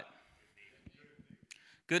of what?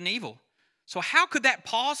 Good and evil. So how could that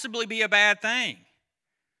possibly be a bad thing?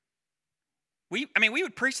 We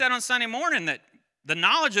would preach that on Sunday morning, that the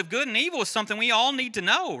knowledge of good and evil is something we all need to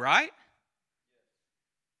know, right?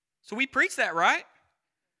 So we preach that, right?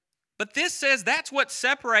 But this says that's what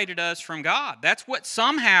separated us from God. That's what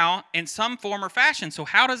somehow, in some form or fashion. So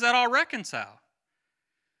how does that all reconcile?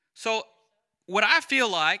 So what I feel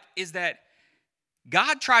like is that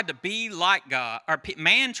God tried to be like God, or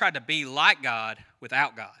man tried to be like God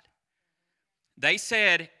without God. They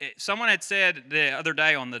said, someone had said the other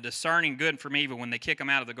day on the discerning good from evil when they kick them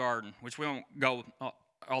out of the garden, which we won't go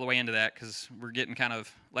all the way into that because we're getting kind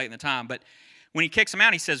of late in the time. But when he kicks them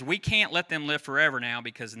out, he says, we can't let them live forever now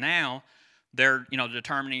because now they're,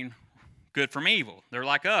 determining good from evil. They're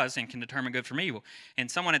like us and can determine good from evil. And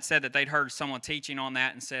someone had said that they'd heard someone teaching on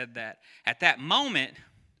that and said that at that moment,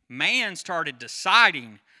 man started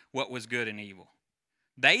deciding what was good and evil.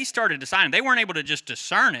 They started deciding. They weren't able to just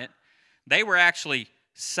discern it. They were actually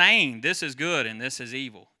saying this is good and this is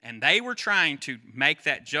evil. And they were trying to make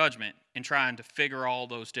that judgment and trying to figure all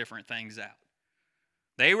those different things out.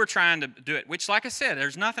 They were trying to do it, which, like I said,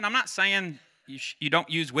 there's nothing. I'm not saying you don't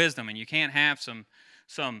use wisdom and you can't have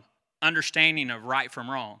some understanding of right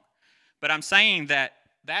from wrong. But I'm saying that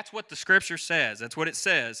that's what the Scripture says. That's what it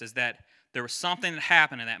says, is that there was something that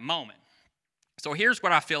happened in that moment. So here's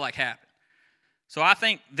what I feel like happened. So I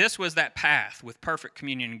think this was that path with perfect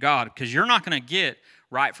communion in God, because you're not going to get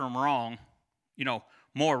right from wrong,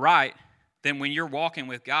 more right than when you're walking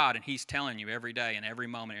with God and He's telling you every day and every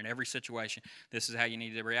moment and every situation, this is how you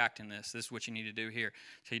need to react in this. This is what you need to do here.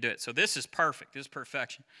 So you do it. So this is perfect. This is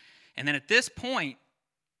perfection. And then at this point,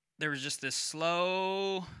 there was just this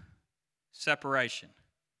slow separation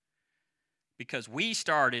because we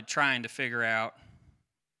started trying to figure out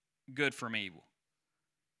good from evil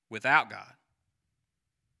without God.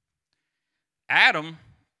 Adam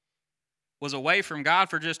was away from God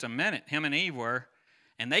for just a minute, him and Eve were,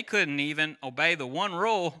 and they couldn't even obey the one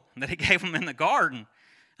rule that He gave them in the garden.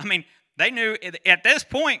 I mean, they knew at this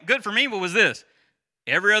point, good from evil was this.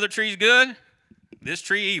 Every other tree's good, this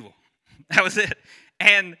tree evil. That was it.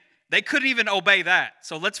 And they couldn't even obey that.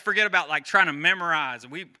 So let's forget about like trying to memorize.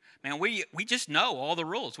 We just know all the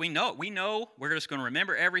rules. We know it. We know we're just going to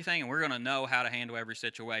remember everything, and we're going to know how to handle every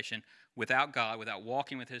situation without God, without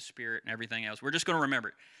walking with His Spirit and everything else. We're just going to remember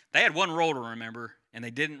it. They had one rule to remember, and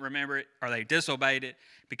they didn't remember it, or they disobeyed it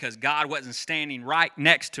because God wasn't standing right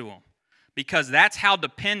next to them. Because that's how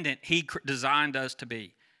dependent He designed us to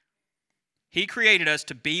be. He created us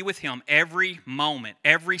to be with Him every moment,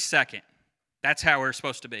 every second. That's how we're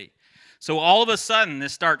supposed to be. So all of a sudden,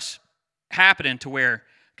 this starts happening to where,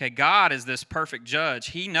 okay, God is this perfect judge.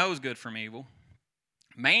 He knows good from evil.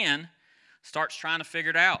 Man starts trying to figure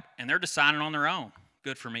it out, and they're deciding on their own,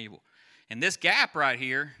 good from evil. And this gap right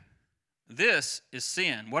here, this is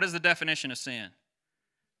sin. What is the definition of sin?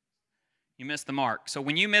 You missed the mark. So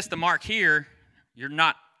when you miss the mark here, you're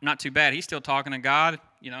not too bad. He's still talking to God.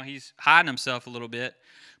 He's hiding himself a little bit.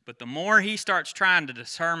 But the more he starts trying to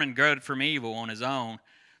determine good from evil on his own,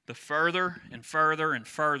 the further and further and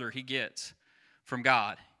further he gets from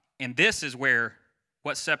God. And this is where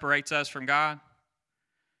what separates us from God?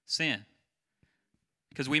 Sin.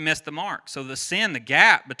 Because we missed the mark. So the sin, the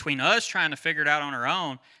gap between us trying to figure it out on our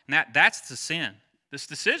own, and that's the sin. This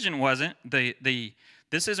decision wasn't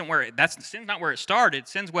this isn't where sin's not where it started.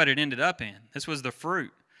 Sin's what it ended up in. This was the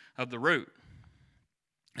fruit of the root.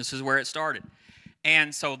 This is where it started.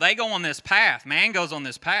 And so they go on this path. Man goes on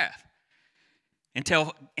this path.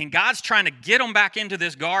 And God's trying to get them back into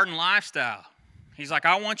this garden lifestyle. He's like,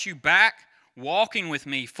 I want you back walking with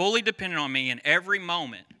me, fully dependent on me in every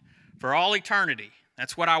moment for all eternity.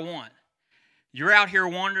 That's what I want. You're out here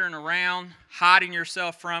wandering around, hiding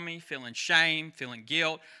yourself from me, feeling shame, feeling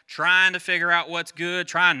guilt, trying to figure out what's good,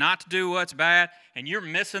 trying not to do what's bad, and you're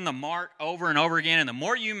missing the mark over and over again. And the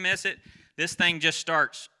more you miss it, this thing just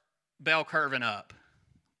starts bell curving up.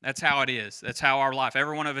 That's how it is. That's how our life,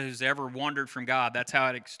 every one of us who's ever wandered from God, that's how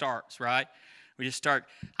it starts, right? We just start,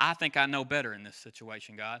 I think I know better in this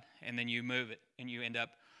situation, God. And then you move it, and you end up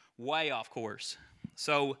way off course.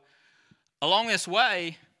 So along this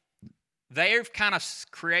way, they've kind of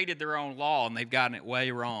created their own law, and they've gotten it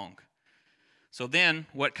way wrong. So then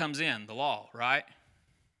what comes in? The law, right?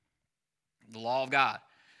 The law of God.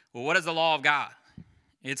 Well, what is the law of God?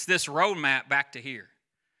 It's this roadmap back to here.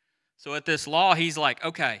 So at this law, he's like,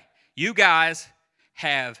 okay, you guys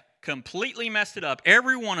have completely messed it up.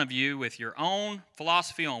 Every one of you with your own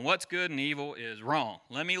philosophy on what's good and evil is wrong.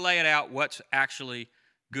 Let me lay it out what's actually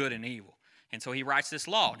good and evil. And so he writes this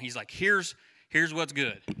law, and he's like, here's what's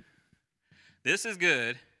good. This is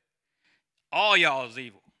good. All y'all is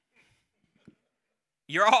evil.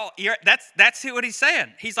 That's what he's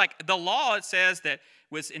saying. He's like, the law, it says, that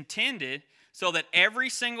was intended so that every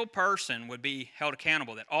single person would be held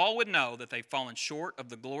accountable, that all would know that they've fallen short of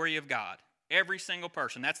the glory of God. Every single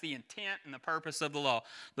person. That's the intent and the purpose of the law.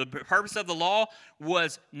 The purpose of the law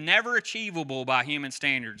was never achievable by human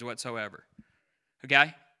standards whatsoever.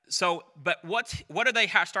 Okay? So, but what do they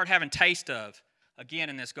start having taste of, again,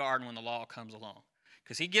 in this garden when the law comes along?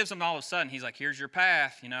 Because he gives them all of a sudden, he's like, here's your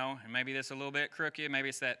path, and maybe this is a little bit crooked. Maybe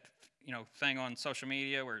it's that, thing on social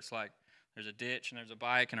media where it's like there's a ditch and there's a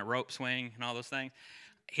bike and a rope swing and all those things.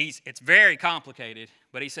 It's very complicated,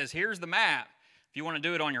 but he says, here's the map. If you want to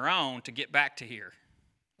do it on your own to get back to here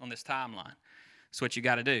on this timeline, that's what you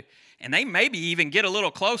got to do. And they maybe even get a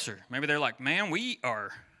little closer. Maybe they're like, man, we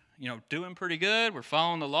are, doing pretty good. We're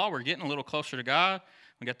following the law. We're getting a little closer to God.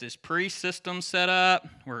 We got this priest system set up.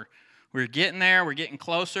 We're getting there. We're getting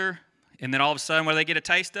closer. And then all of a sudden, what do they get a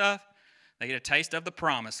taste of? They get a taste of the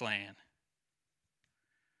promised land.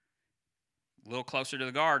 A little closer to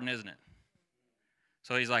the garden, isn't it?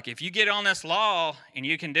 So he's like, if you get on this law and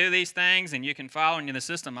you can do these things and you can follow into the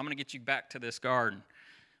system, I'm going to get you back to this garden.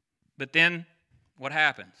 But then what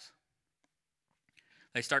happens?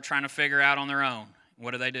 They start trying to figure out on their own.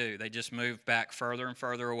 What do? They just move back further and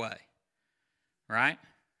further away. Right?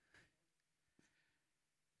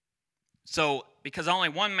 So, because only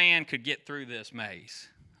one man could get through this maze.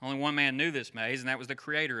 Only one man knew this maze, and that was the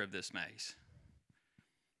creator of this maze.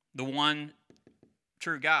 The one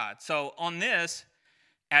true God. So, on this,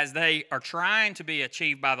 as they are trying to be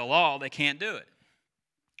achieved by the law, they can't do it.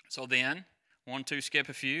 So then, 1, 2, skip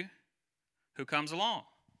a few. Who comes along?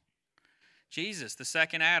 Jesus, the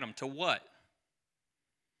second Adam. To what?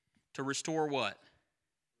 To restore what?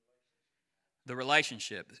 The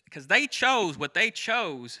relationship. Because what they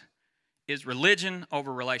chose is religion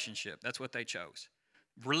over relationship. That's what they chose.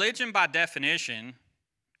 Religion, by definition,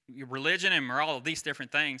 religion and all of these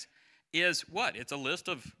different things is what? It's a list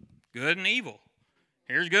of good and evil.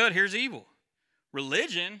 Here's good, here's evil.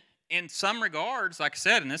 Religion, in some regards, like I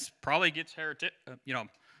said, and this probably gets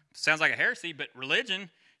sounds like a heresy, but religion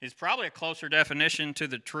is probably a closer definition to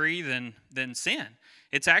the tree than sin.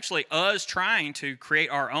 It's actually us trying to create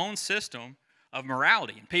our own system of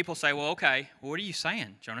morality. And people say, well, okay, what are you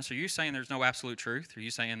saying, Jonas? Are you saying there's no absolute truth? Are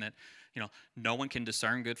you saying that, no one can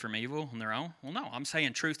discern good from evil on their own? Well, no, I'm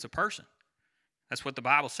saying truth's a person. That's what the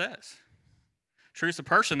Bible says. Truth's a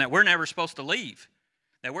person that we're never supposed to leave,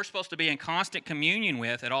 that we're supposed to be in constant communion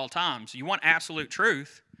with at all times. You want absolute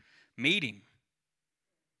truth? Meet him.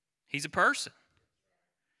 He's a person.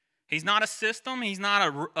 He's not a system. He's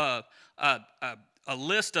not a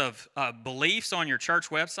list of beliefs on your church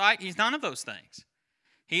website. He's none of those things.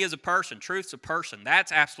 He is a person. Truth's a person.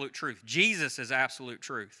 That's absolute truth. Jesus is absolute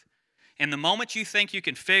truth. And the moment you think you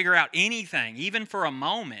can figure out anything, even for a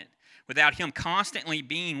moment, without him constantly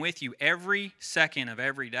being with you every second of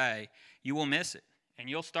every day, you will miss it. And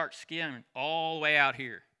you'll start skimming all the way out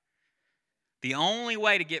here. The only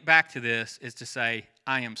way to get back to this is to say,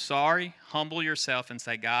 I am sorry, humble yourself and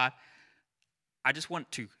say, God, I just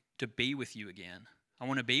want to be with you again. I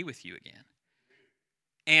want to be with you again.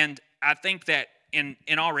 And I think that in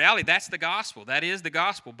all reality, that's the gospel. That is the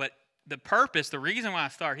gospel. But the purpose, the reason why I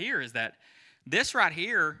start here is that this right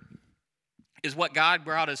here is what God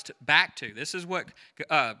brought us back to. This is what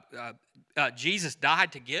Jesus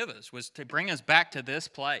died to give us, was to bring us back to this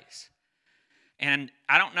place. And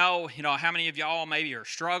I don't know, how many of y'all maybe are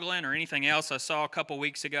struggling or anything else. I saw a couple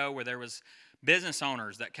weeks ago where there was business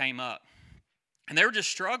owners that came up, and they were just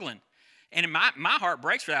struggling. And my heart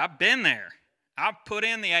breaks for that. I've been there. I've put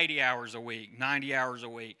in the 80 hours a week, 90 hours a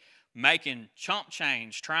week, making chump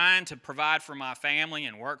change, trying to provide for my family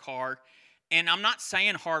and work hard. And I'm not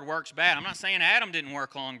saying hard work's bad. I'm not saying Adam didn't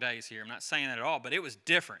work long days here. I'm not saying that at all, but it was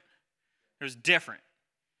different. It was different.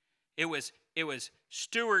 It was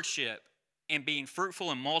stewardship and being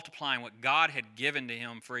fruitful and multiplying what God had given to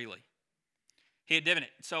him freely. He had given it.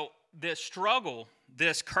 So this struggle,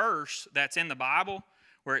 this curse that's in the Bible,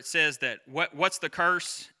 where it says that, what's the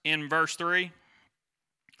curse in verse 3?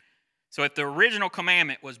 So if the original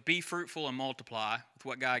commandment was be fruitful and multiply with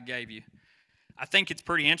what God gave you, I think it's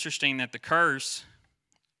pretty interesting that the curse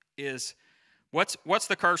is, what's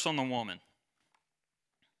the curse on the woman?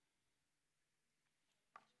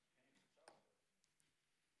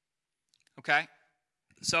 Okay,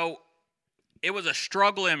 so it was a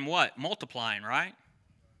struggle in what? Multiplying, right?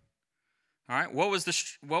 All right. What was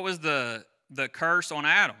the curse on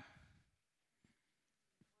Adam?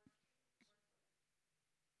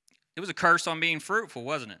 It was a curse on being fruitful,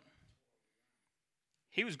 wasn't it?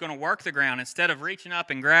 He was going to work the ground instead of reaching up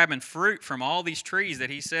and grabbing fruit from all these trees that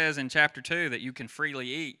he says in chapter 2 that you can freely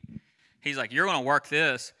eat. He's like, you're going to work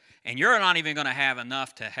this, and you're not even going to have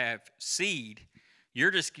enough to have seed.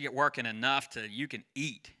 You're just working enough to you can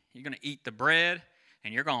eat. You're going to eat the bread,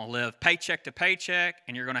 and you're going to live paycheck to paycheck,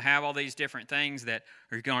 and you're going to have all these different things that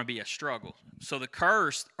are going to be a struggle. So the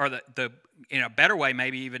curse, or the in a better way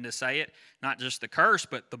maybe even to say it, not just the curse,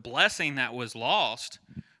 but the blessing that was lost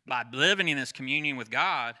by living in this communion with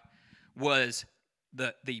God was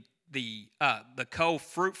the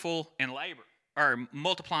co-fruitful in labor, or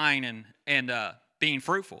multiplying and being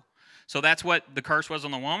fruitful. So that's what the curse was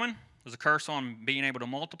on the woman, was a curse on being able to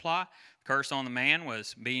multiply. The curse on the man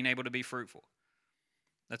was being able to be fruitful.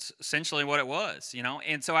 That's essentially what it was, you know.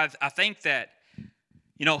 And so I think that,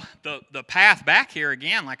 you know, the path back here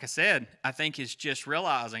again, like I said, I think is just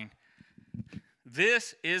realizing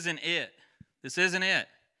this isn't it. This isn't it.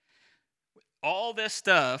 All this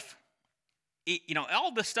stuff, you know,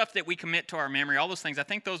 all the stuff that we commit to our memory, all those things, I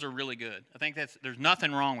think those are really good. I think there's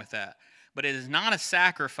nothing wrong with that. But it is not a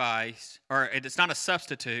sacrifice, or it's not a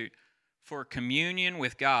substitute for communion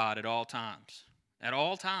with God at all times. At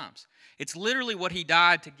all times. It's literally what he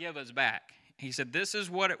died to give us back. He said, this is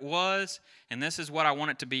what it was, and this is what I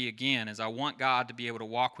want it to be again, is I want God to be able to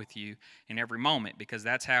walk with you in every moment, because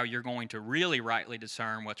that's how you're going to really rightly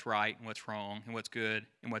discern what's right and what's wrong and what's good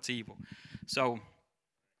and what's evil. So,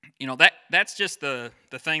 you know, that's just the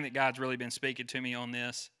thing that God's really been speaking to me on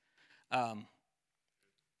this.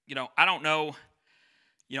 You know, I don't know,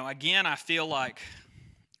 you know, again, I feel like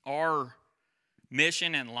our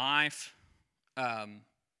mission in life,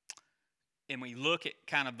 and we look at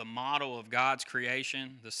kind of the model of God's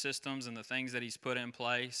creation, the systems and the things that he's put in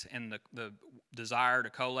place, and the desire to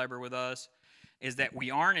co-labor with us, is that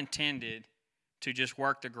we aren't intended to just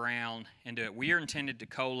work the ground and do it. We are intended to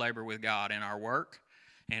co-labor with God in our work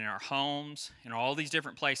and in our homes and all these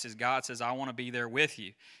different places. God says, I want to be there with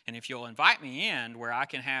you. And if you'll invite me in where I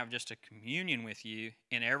can have just a communion with you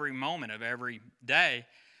in every moment of every day,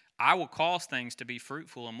 I will cause things to be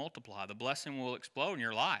fruitful and multiply. The blessing will explode in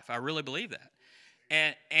your life. I really believe that.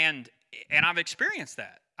 And I've experienced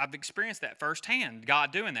that. I've experienced that firsthand,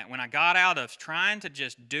 God doing that. When I got out of trying to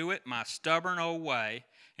just do it my stubborn old way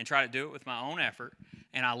and try to do it with my own effort,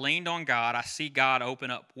 and I leaned on God, I see God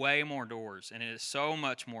open up way more doors, and it is so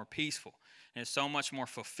much more peaceful, and it's so much more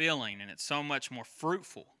fulfilling, and it's so much more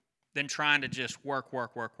fruitful than trying to just work.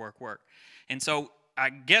 And so I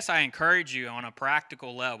guess I encourage you on a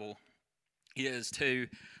practical level is to,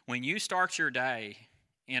 when you start your day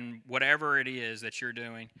in whatever it is that you're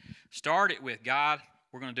doing, start it with, God,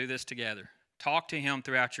 we're going to do this together. Talk to him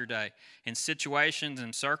throughout your day. In situations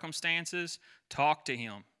and circumstances, talk to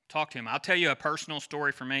him. Talk to him. I'll tell you a personal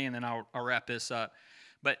story for me, and then I'll wrap this up.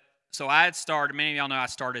 But so I had started, many of y'all know I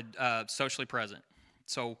started Socially Present.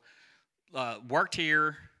 So worked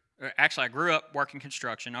here. Actually, I grew up working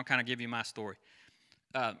construction. I'll kind of give you my story.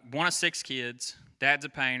 One of 6 kids. Dad's a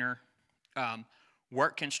painter.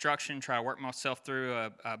 Worked construction. Tried to work myself through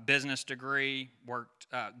a business degree.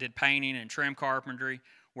 Did painting and trim carpentry.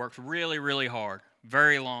 Worked really, really hard.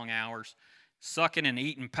 Very long hours. Sucking and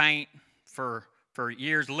eating paint for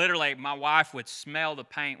years. Literally, my wife would smell the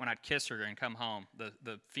paint when I'd kiss her and come home,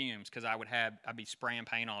 the fumes, because I'd be spraying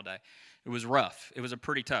paint all day. It was rough. It was a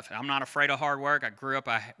pretty tough. I'm not afraid of hard work. I grew up,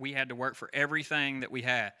 we had to work for everything that we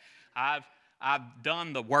had. I've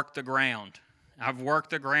done the work the ground. I've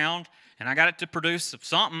worked the ground, and I got it to produce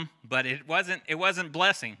something, but it wasn't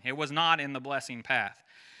blessing. It was not in the blessing path.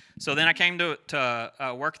 So then I came to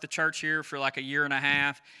work at the church here for like a year and a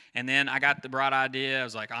half, and then I got the bright idea. I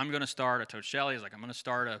was like, I told Shelly, I'm going to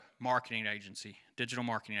start a marketing agency, digital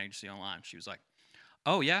marketing agency online. She was like,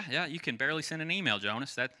 oh, yeah, you can barely send an email,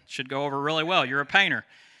 Jonas. That should go over really well. You're a painter.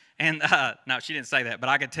 And no, she didn't say that, but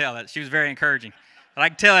I could tell that. She was very encouraging. But I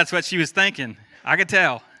could tell that's what she was thinking. I could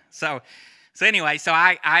tell. So anyway, so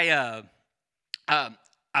I'd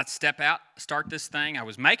step out, start this thing. I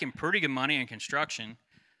was making pretty good money in construction.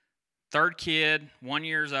 3rd kid, 1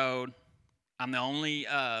 year old. I'm the only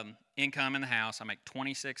income in the house. I make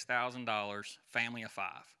 $26,000, family of 5,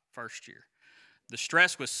 first year. The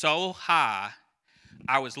stress was so high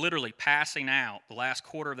I was literally passing out the last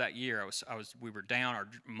quarter of that year. We were down. Our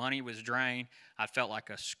money was drained. I felt like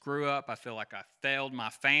a screw up. I feel like I failed my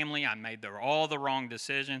family. I made all the wrong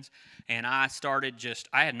decisions, and I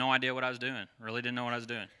had no idea what I was doing. Really didn't know what I was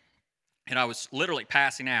doing. And I was literally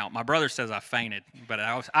passing out. My brother says I fainted, but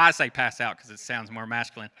I say pass out because it sounds more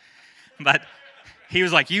masculine. But he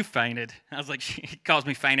was like, "You fainted." I was like, he calls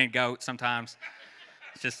me fainted goat sometimes.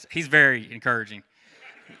 He's very encouraging.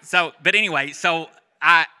 But anyway,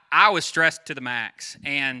 I was stressed to the max,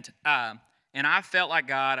 and I felt like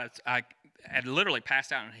God. I had literally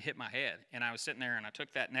passed out and hit my head, and I was sitting there, and I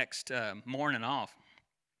took that next morning off,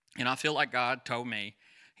 and I feel like God told me,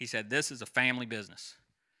 He said, "This is a family business.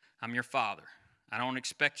 I'm your father. I don't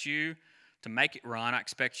expect you to make it run. I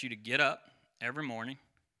expect you to get up every morning,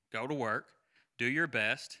 go to work, do your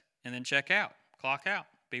best, and then check out, clock out,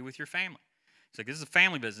 be with your family." He's like, "This is a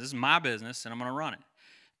family business. This is my business, and I'm going to run it."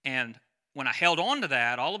 And when I held on to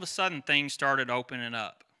that, all of a sudden things started opening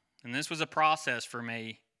up. And this was a process for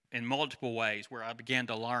me in multiple ways where I began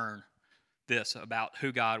to learn this about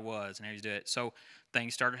who God was and how He's doing it. So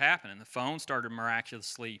things started happening. The phone started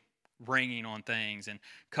miraculously ringing on things, and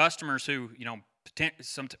customers who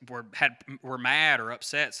were mad or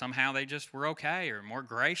upset, somehow they just were okay or more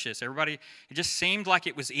gracious. Everybody, it just seemed like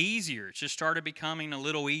it was easier. It just started becoming a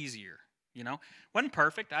little easier. Wasn't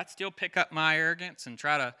perfect. I'd still pick up my arrogance and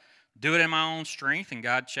try to do it in my own strength, and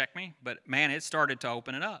God checked me. But man, it started to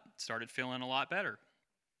open it up. It started feeling a lot better.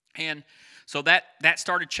 And so that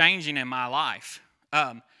started changing in my life.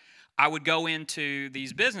 I would go into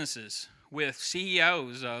these businesses with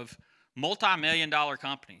CEOs of multi-million-dollar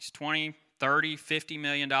companies, 20, 30, $50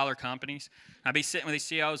 million companies. I'd be sitting with these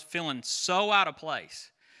CEOs feeling so out of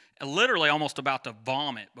place, literally almost about to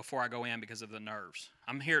vomit before I go in because of the nerves.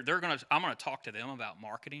 I'm going to talk to them about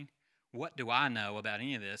marketing. What do I know about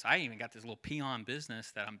any of this? I even got this little peon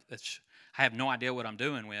business that I have no idea what I'm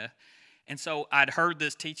doing with. And so I'd heard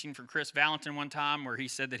this teaching from Chris Valentin one time where he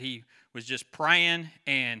said that he was just praying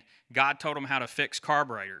and God told him how to fix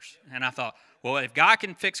carburetors. And I thought, well, if God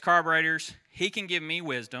can fix carburetors, He can give me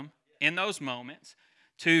wisdom in those moments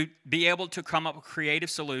to be able to come up with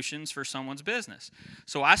creative solutions for someone's business.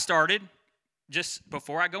 So I started, just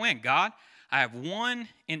before I go in, God, I have one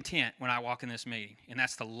intent when I walk in this meeting, and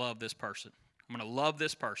that's to love this person. I'm going to love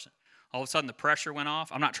this person. All of a sudden, the pressure went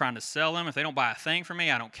off. I'm not trying to sell them. If they don't buy a thing from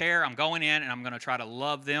me, I don't care. I'm going in, and I'm going to try to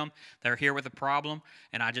love them. They're here with a problem,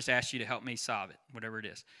 and I just ask you to help me solve it, whatever it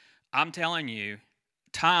is. I'm telling you,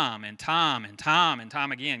 time and time and time and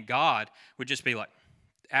time again, God would just be like,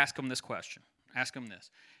 ask them this question, ask them this.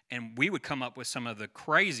 And we would come up with some of the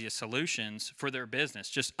craziest solutions for their business.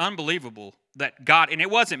 Just unbelievable that God, and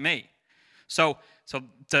it wasn't me. So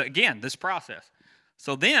again, this process.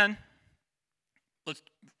 So then,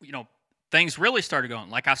 things really started going.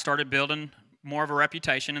 Like I started building more of a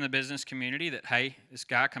reputation in the business community that, hey, this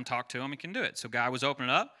guy, come talk to him, he can do it. So guy was opening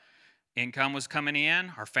up. Income was coming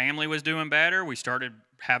in. Our family was doing better. We started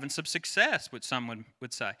having some success, which someone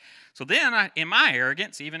would say. So then, in my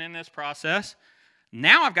arrogance, even in this process,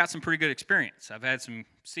 now I've got some pretty good experience. I've had some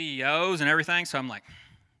CEOs and everything, so I'm like,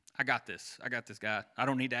 I got this. I got this, guy. I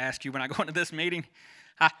don't need to ask you when I go into this meeting.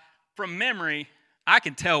 From memory, I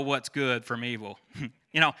can tell what's good from evil.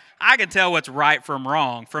 I can tell what's right from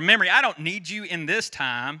wrong. From memory, I don't need you in this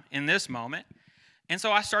time, in this moment. And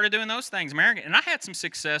so I started doing those things, and I had some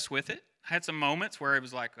success with it. I had some moments where it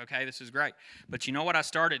was like, okay, this is great. But you know what I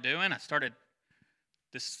started doing? I started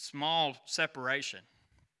this small separation.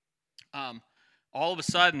 All of a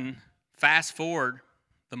sudden, fast forward,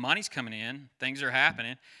 the money's coming in, things are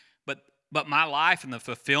happening, but my life and the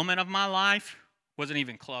fulfillment of my life wasn't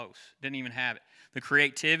even close. Didn't even have it. The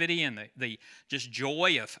creativity and the just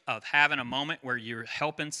joy of having a moment where you're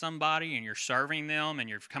helping somebody and you're serving them and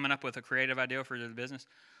you're coming up with a creative idea for the business,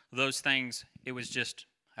 those things, it was just,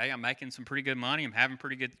 hey, I'm making some pretty good money. I'm having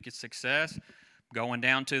pretty good success. Going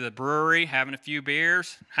down to the brewery, having a few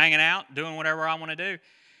beers, hanging out, doing whatever I want to do.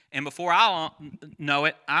 And before I know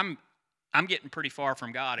it, I'm getting pretty far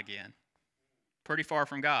from God again. Pretty far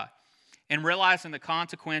from God. And realizing the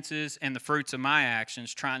consequences and the fruits of my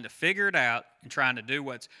actions, trying to figure it out and trying to do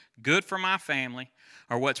what's good for my family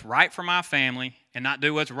or what's right for my family and not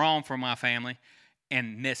do what's wrong for my family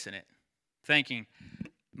and missing it. Thinking,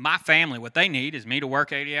 my family, what they need is me to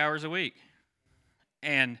work 80 hours a week.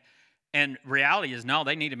 And reality is, no,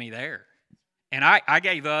 they needed me there. And I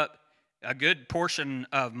gave up a good portion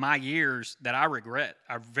of my years that I regret.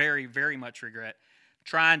 I very, very much regret.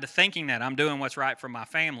 Thinking that I'm doing what's right for my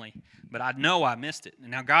family, but I know I missed it. And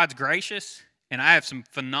now God's gracious, and I have some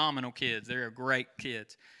phenomenal kids. They're great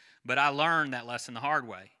kids. But I learned that lesson the hard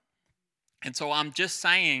way. And so I'm just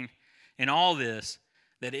saying in all this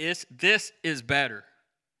that this is better.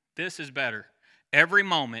 This is better. Every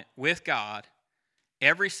moment with God,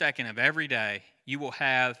 every second of every day, you will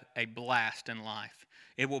have a blast in life.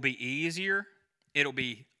 It will be easier. It'll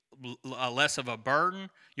be less of a burden.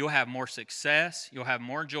 You'll have more success. You'll have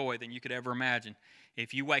more joy than you could ever imagine.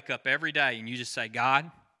 If you wake up every day and you just say,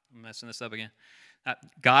 God, I'm messing this up again.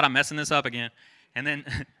 God, I'm messing this up again. And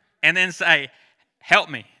then say, help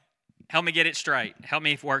me. Help me get it straight. Help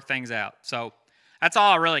me work things out. So that's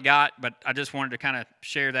all I really got, but I just wanted to kind of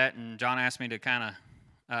share that, and John asked me to kind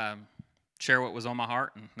of share what was on my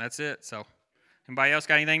heart, and that's it. So anybody else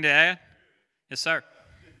got anything to add? Yes, sir.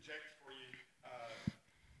 Check for you.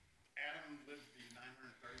 Adam lived to be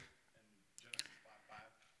 930 in Genesis 5:5.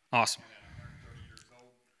 Awesome. And at 130 years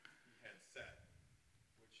old, he had Seth,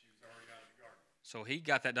 which he was already out of the garden. So he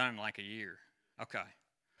got that done in like a year. Okay.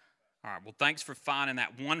 All right. Well, thanks for finding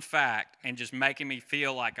that one fact and just making me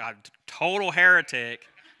feel like a total heretic.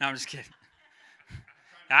 No, I'm just kidding.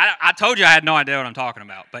 I told you I had no idea what I'm talking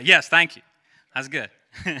about. But yes, thank you. That's good.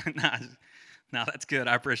 No, that's good.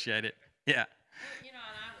 I appreciate it. Yeah. You know,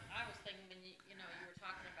 and I was thinking when you were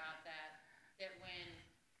talking about that when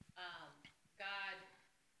God,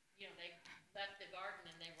 they left the garden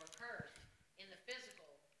and they were cursed in the physical,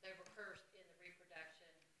 they were cursed in the reproduction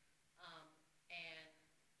and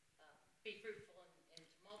be fruitful and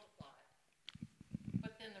to multiply.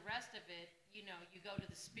 But then the rest of it, you go to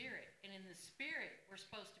the Spirit, and in the Spirit, we're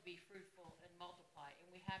supposed to be fruitful and multiply, and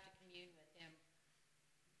we have to commune with Him.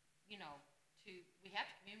 We have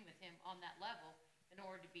to commune with Him on that level in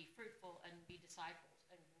order to be fruitful and be disciples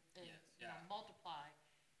and multiply.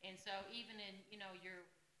 And so even in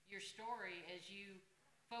your story, as you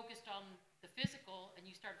focused on the physical and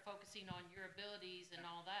you started focusing on your abilities and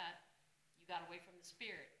all that, you got away from the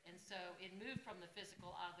Spirit, and so it moved from the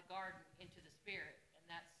physical out of the garden into the Spirit, and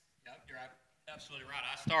that's. Yep, you're absolutely right.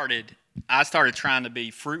 I started trying to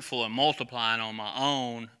be fruitful and multiplying on my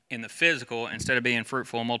own in the physical instead of being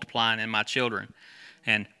fruitful and multiplying in my children,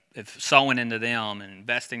 and sowing into them and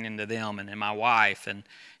investing into them and in my wife and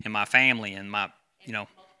in my family and my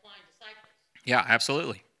multiplying disciples. Yeah,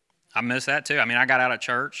 absolutely. I miss that too. I mean, I got out of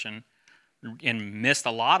church and missed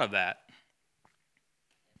a lot of that.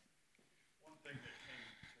 One thing that came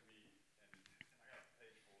to me, and I got a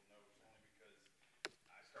page full of notes only because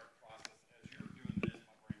I started processing. As you were doing this,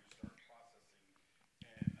 my brain just started processing,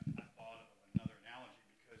 and I thought of another analogy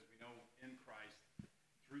because we know in Christ,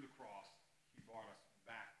 through the cross, He brought us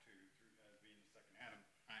back to, as being the second Adam,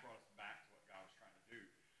 brought us back to what God was trying to do.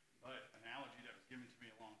 But an analogy that was given to me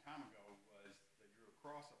a long time ago was they drew a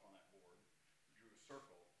cross up on that board, drew a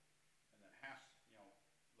circle, and then half,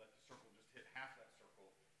 let the circle just hit half that circle,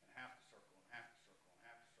 and half the circle, and half the circle, and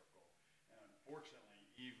half the circle. And unfortunately,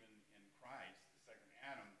 even in Christ, the second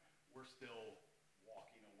Adam, we're still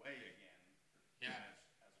walking away again as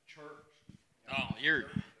a church. You're...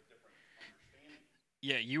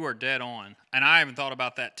 Yeah, you are dead on. And I even thought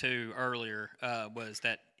about that too earlier, was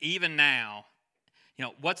that even now,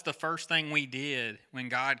 what's the first thing we did when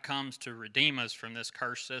God comes to redeem us from this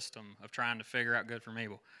cursed system of trying to figure out good from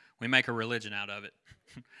evil? We make a religion out of it.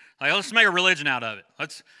 Like, let's make a religion out of it.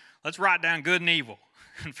 Let's write down good and evil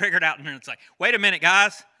and figure it out. And it's like, wait a minute,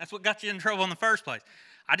 guys. That's what got you in trouble in the first place.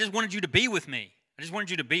 I just wanted you to be with me.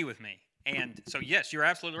 And so, yes, you're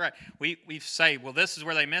absolutely right. We say, well, this is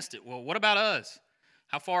where they missed it. Well, what about us?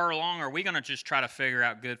 How far along are we going to just try to figure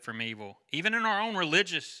out good from evil? Even in our own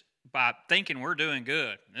religious, by thinking we're doing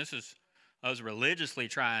good. This is us religiously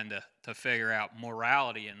trying to figure out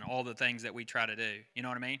morality and all the things that we try to do. You know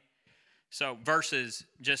what I mean? So versus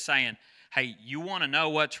just saying, hey, you want to know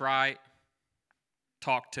what's right?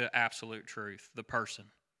 Talk to absolute truth, the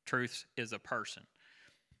person. Truth is a person.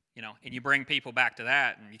 And you bring people back to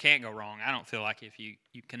that, and you can't go wrong. I don't feel like if you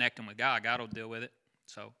connect them with God, God will deal with it.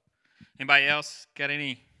 So anybody else got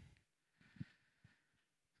any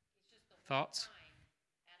thoughts?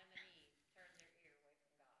 Adam and Eve turned their ear away from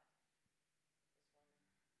God.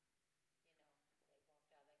 They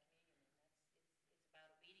walked out of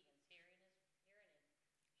that communion, and it's about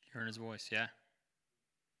obedience, Hearing His voice, yeah.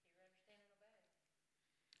 hear, understand, and obey.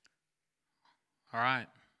 All right.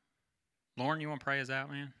 Lauren, you want to pray us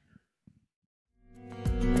out, man?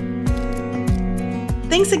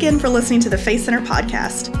 Thanks again for listening to the Faith Center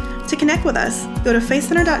podcast. To connect with us, go to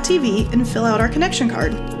faithcenter.tv and fill out our connection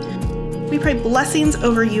card. We pray blessings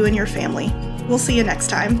over you and your family. We'll see you next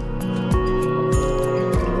time.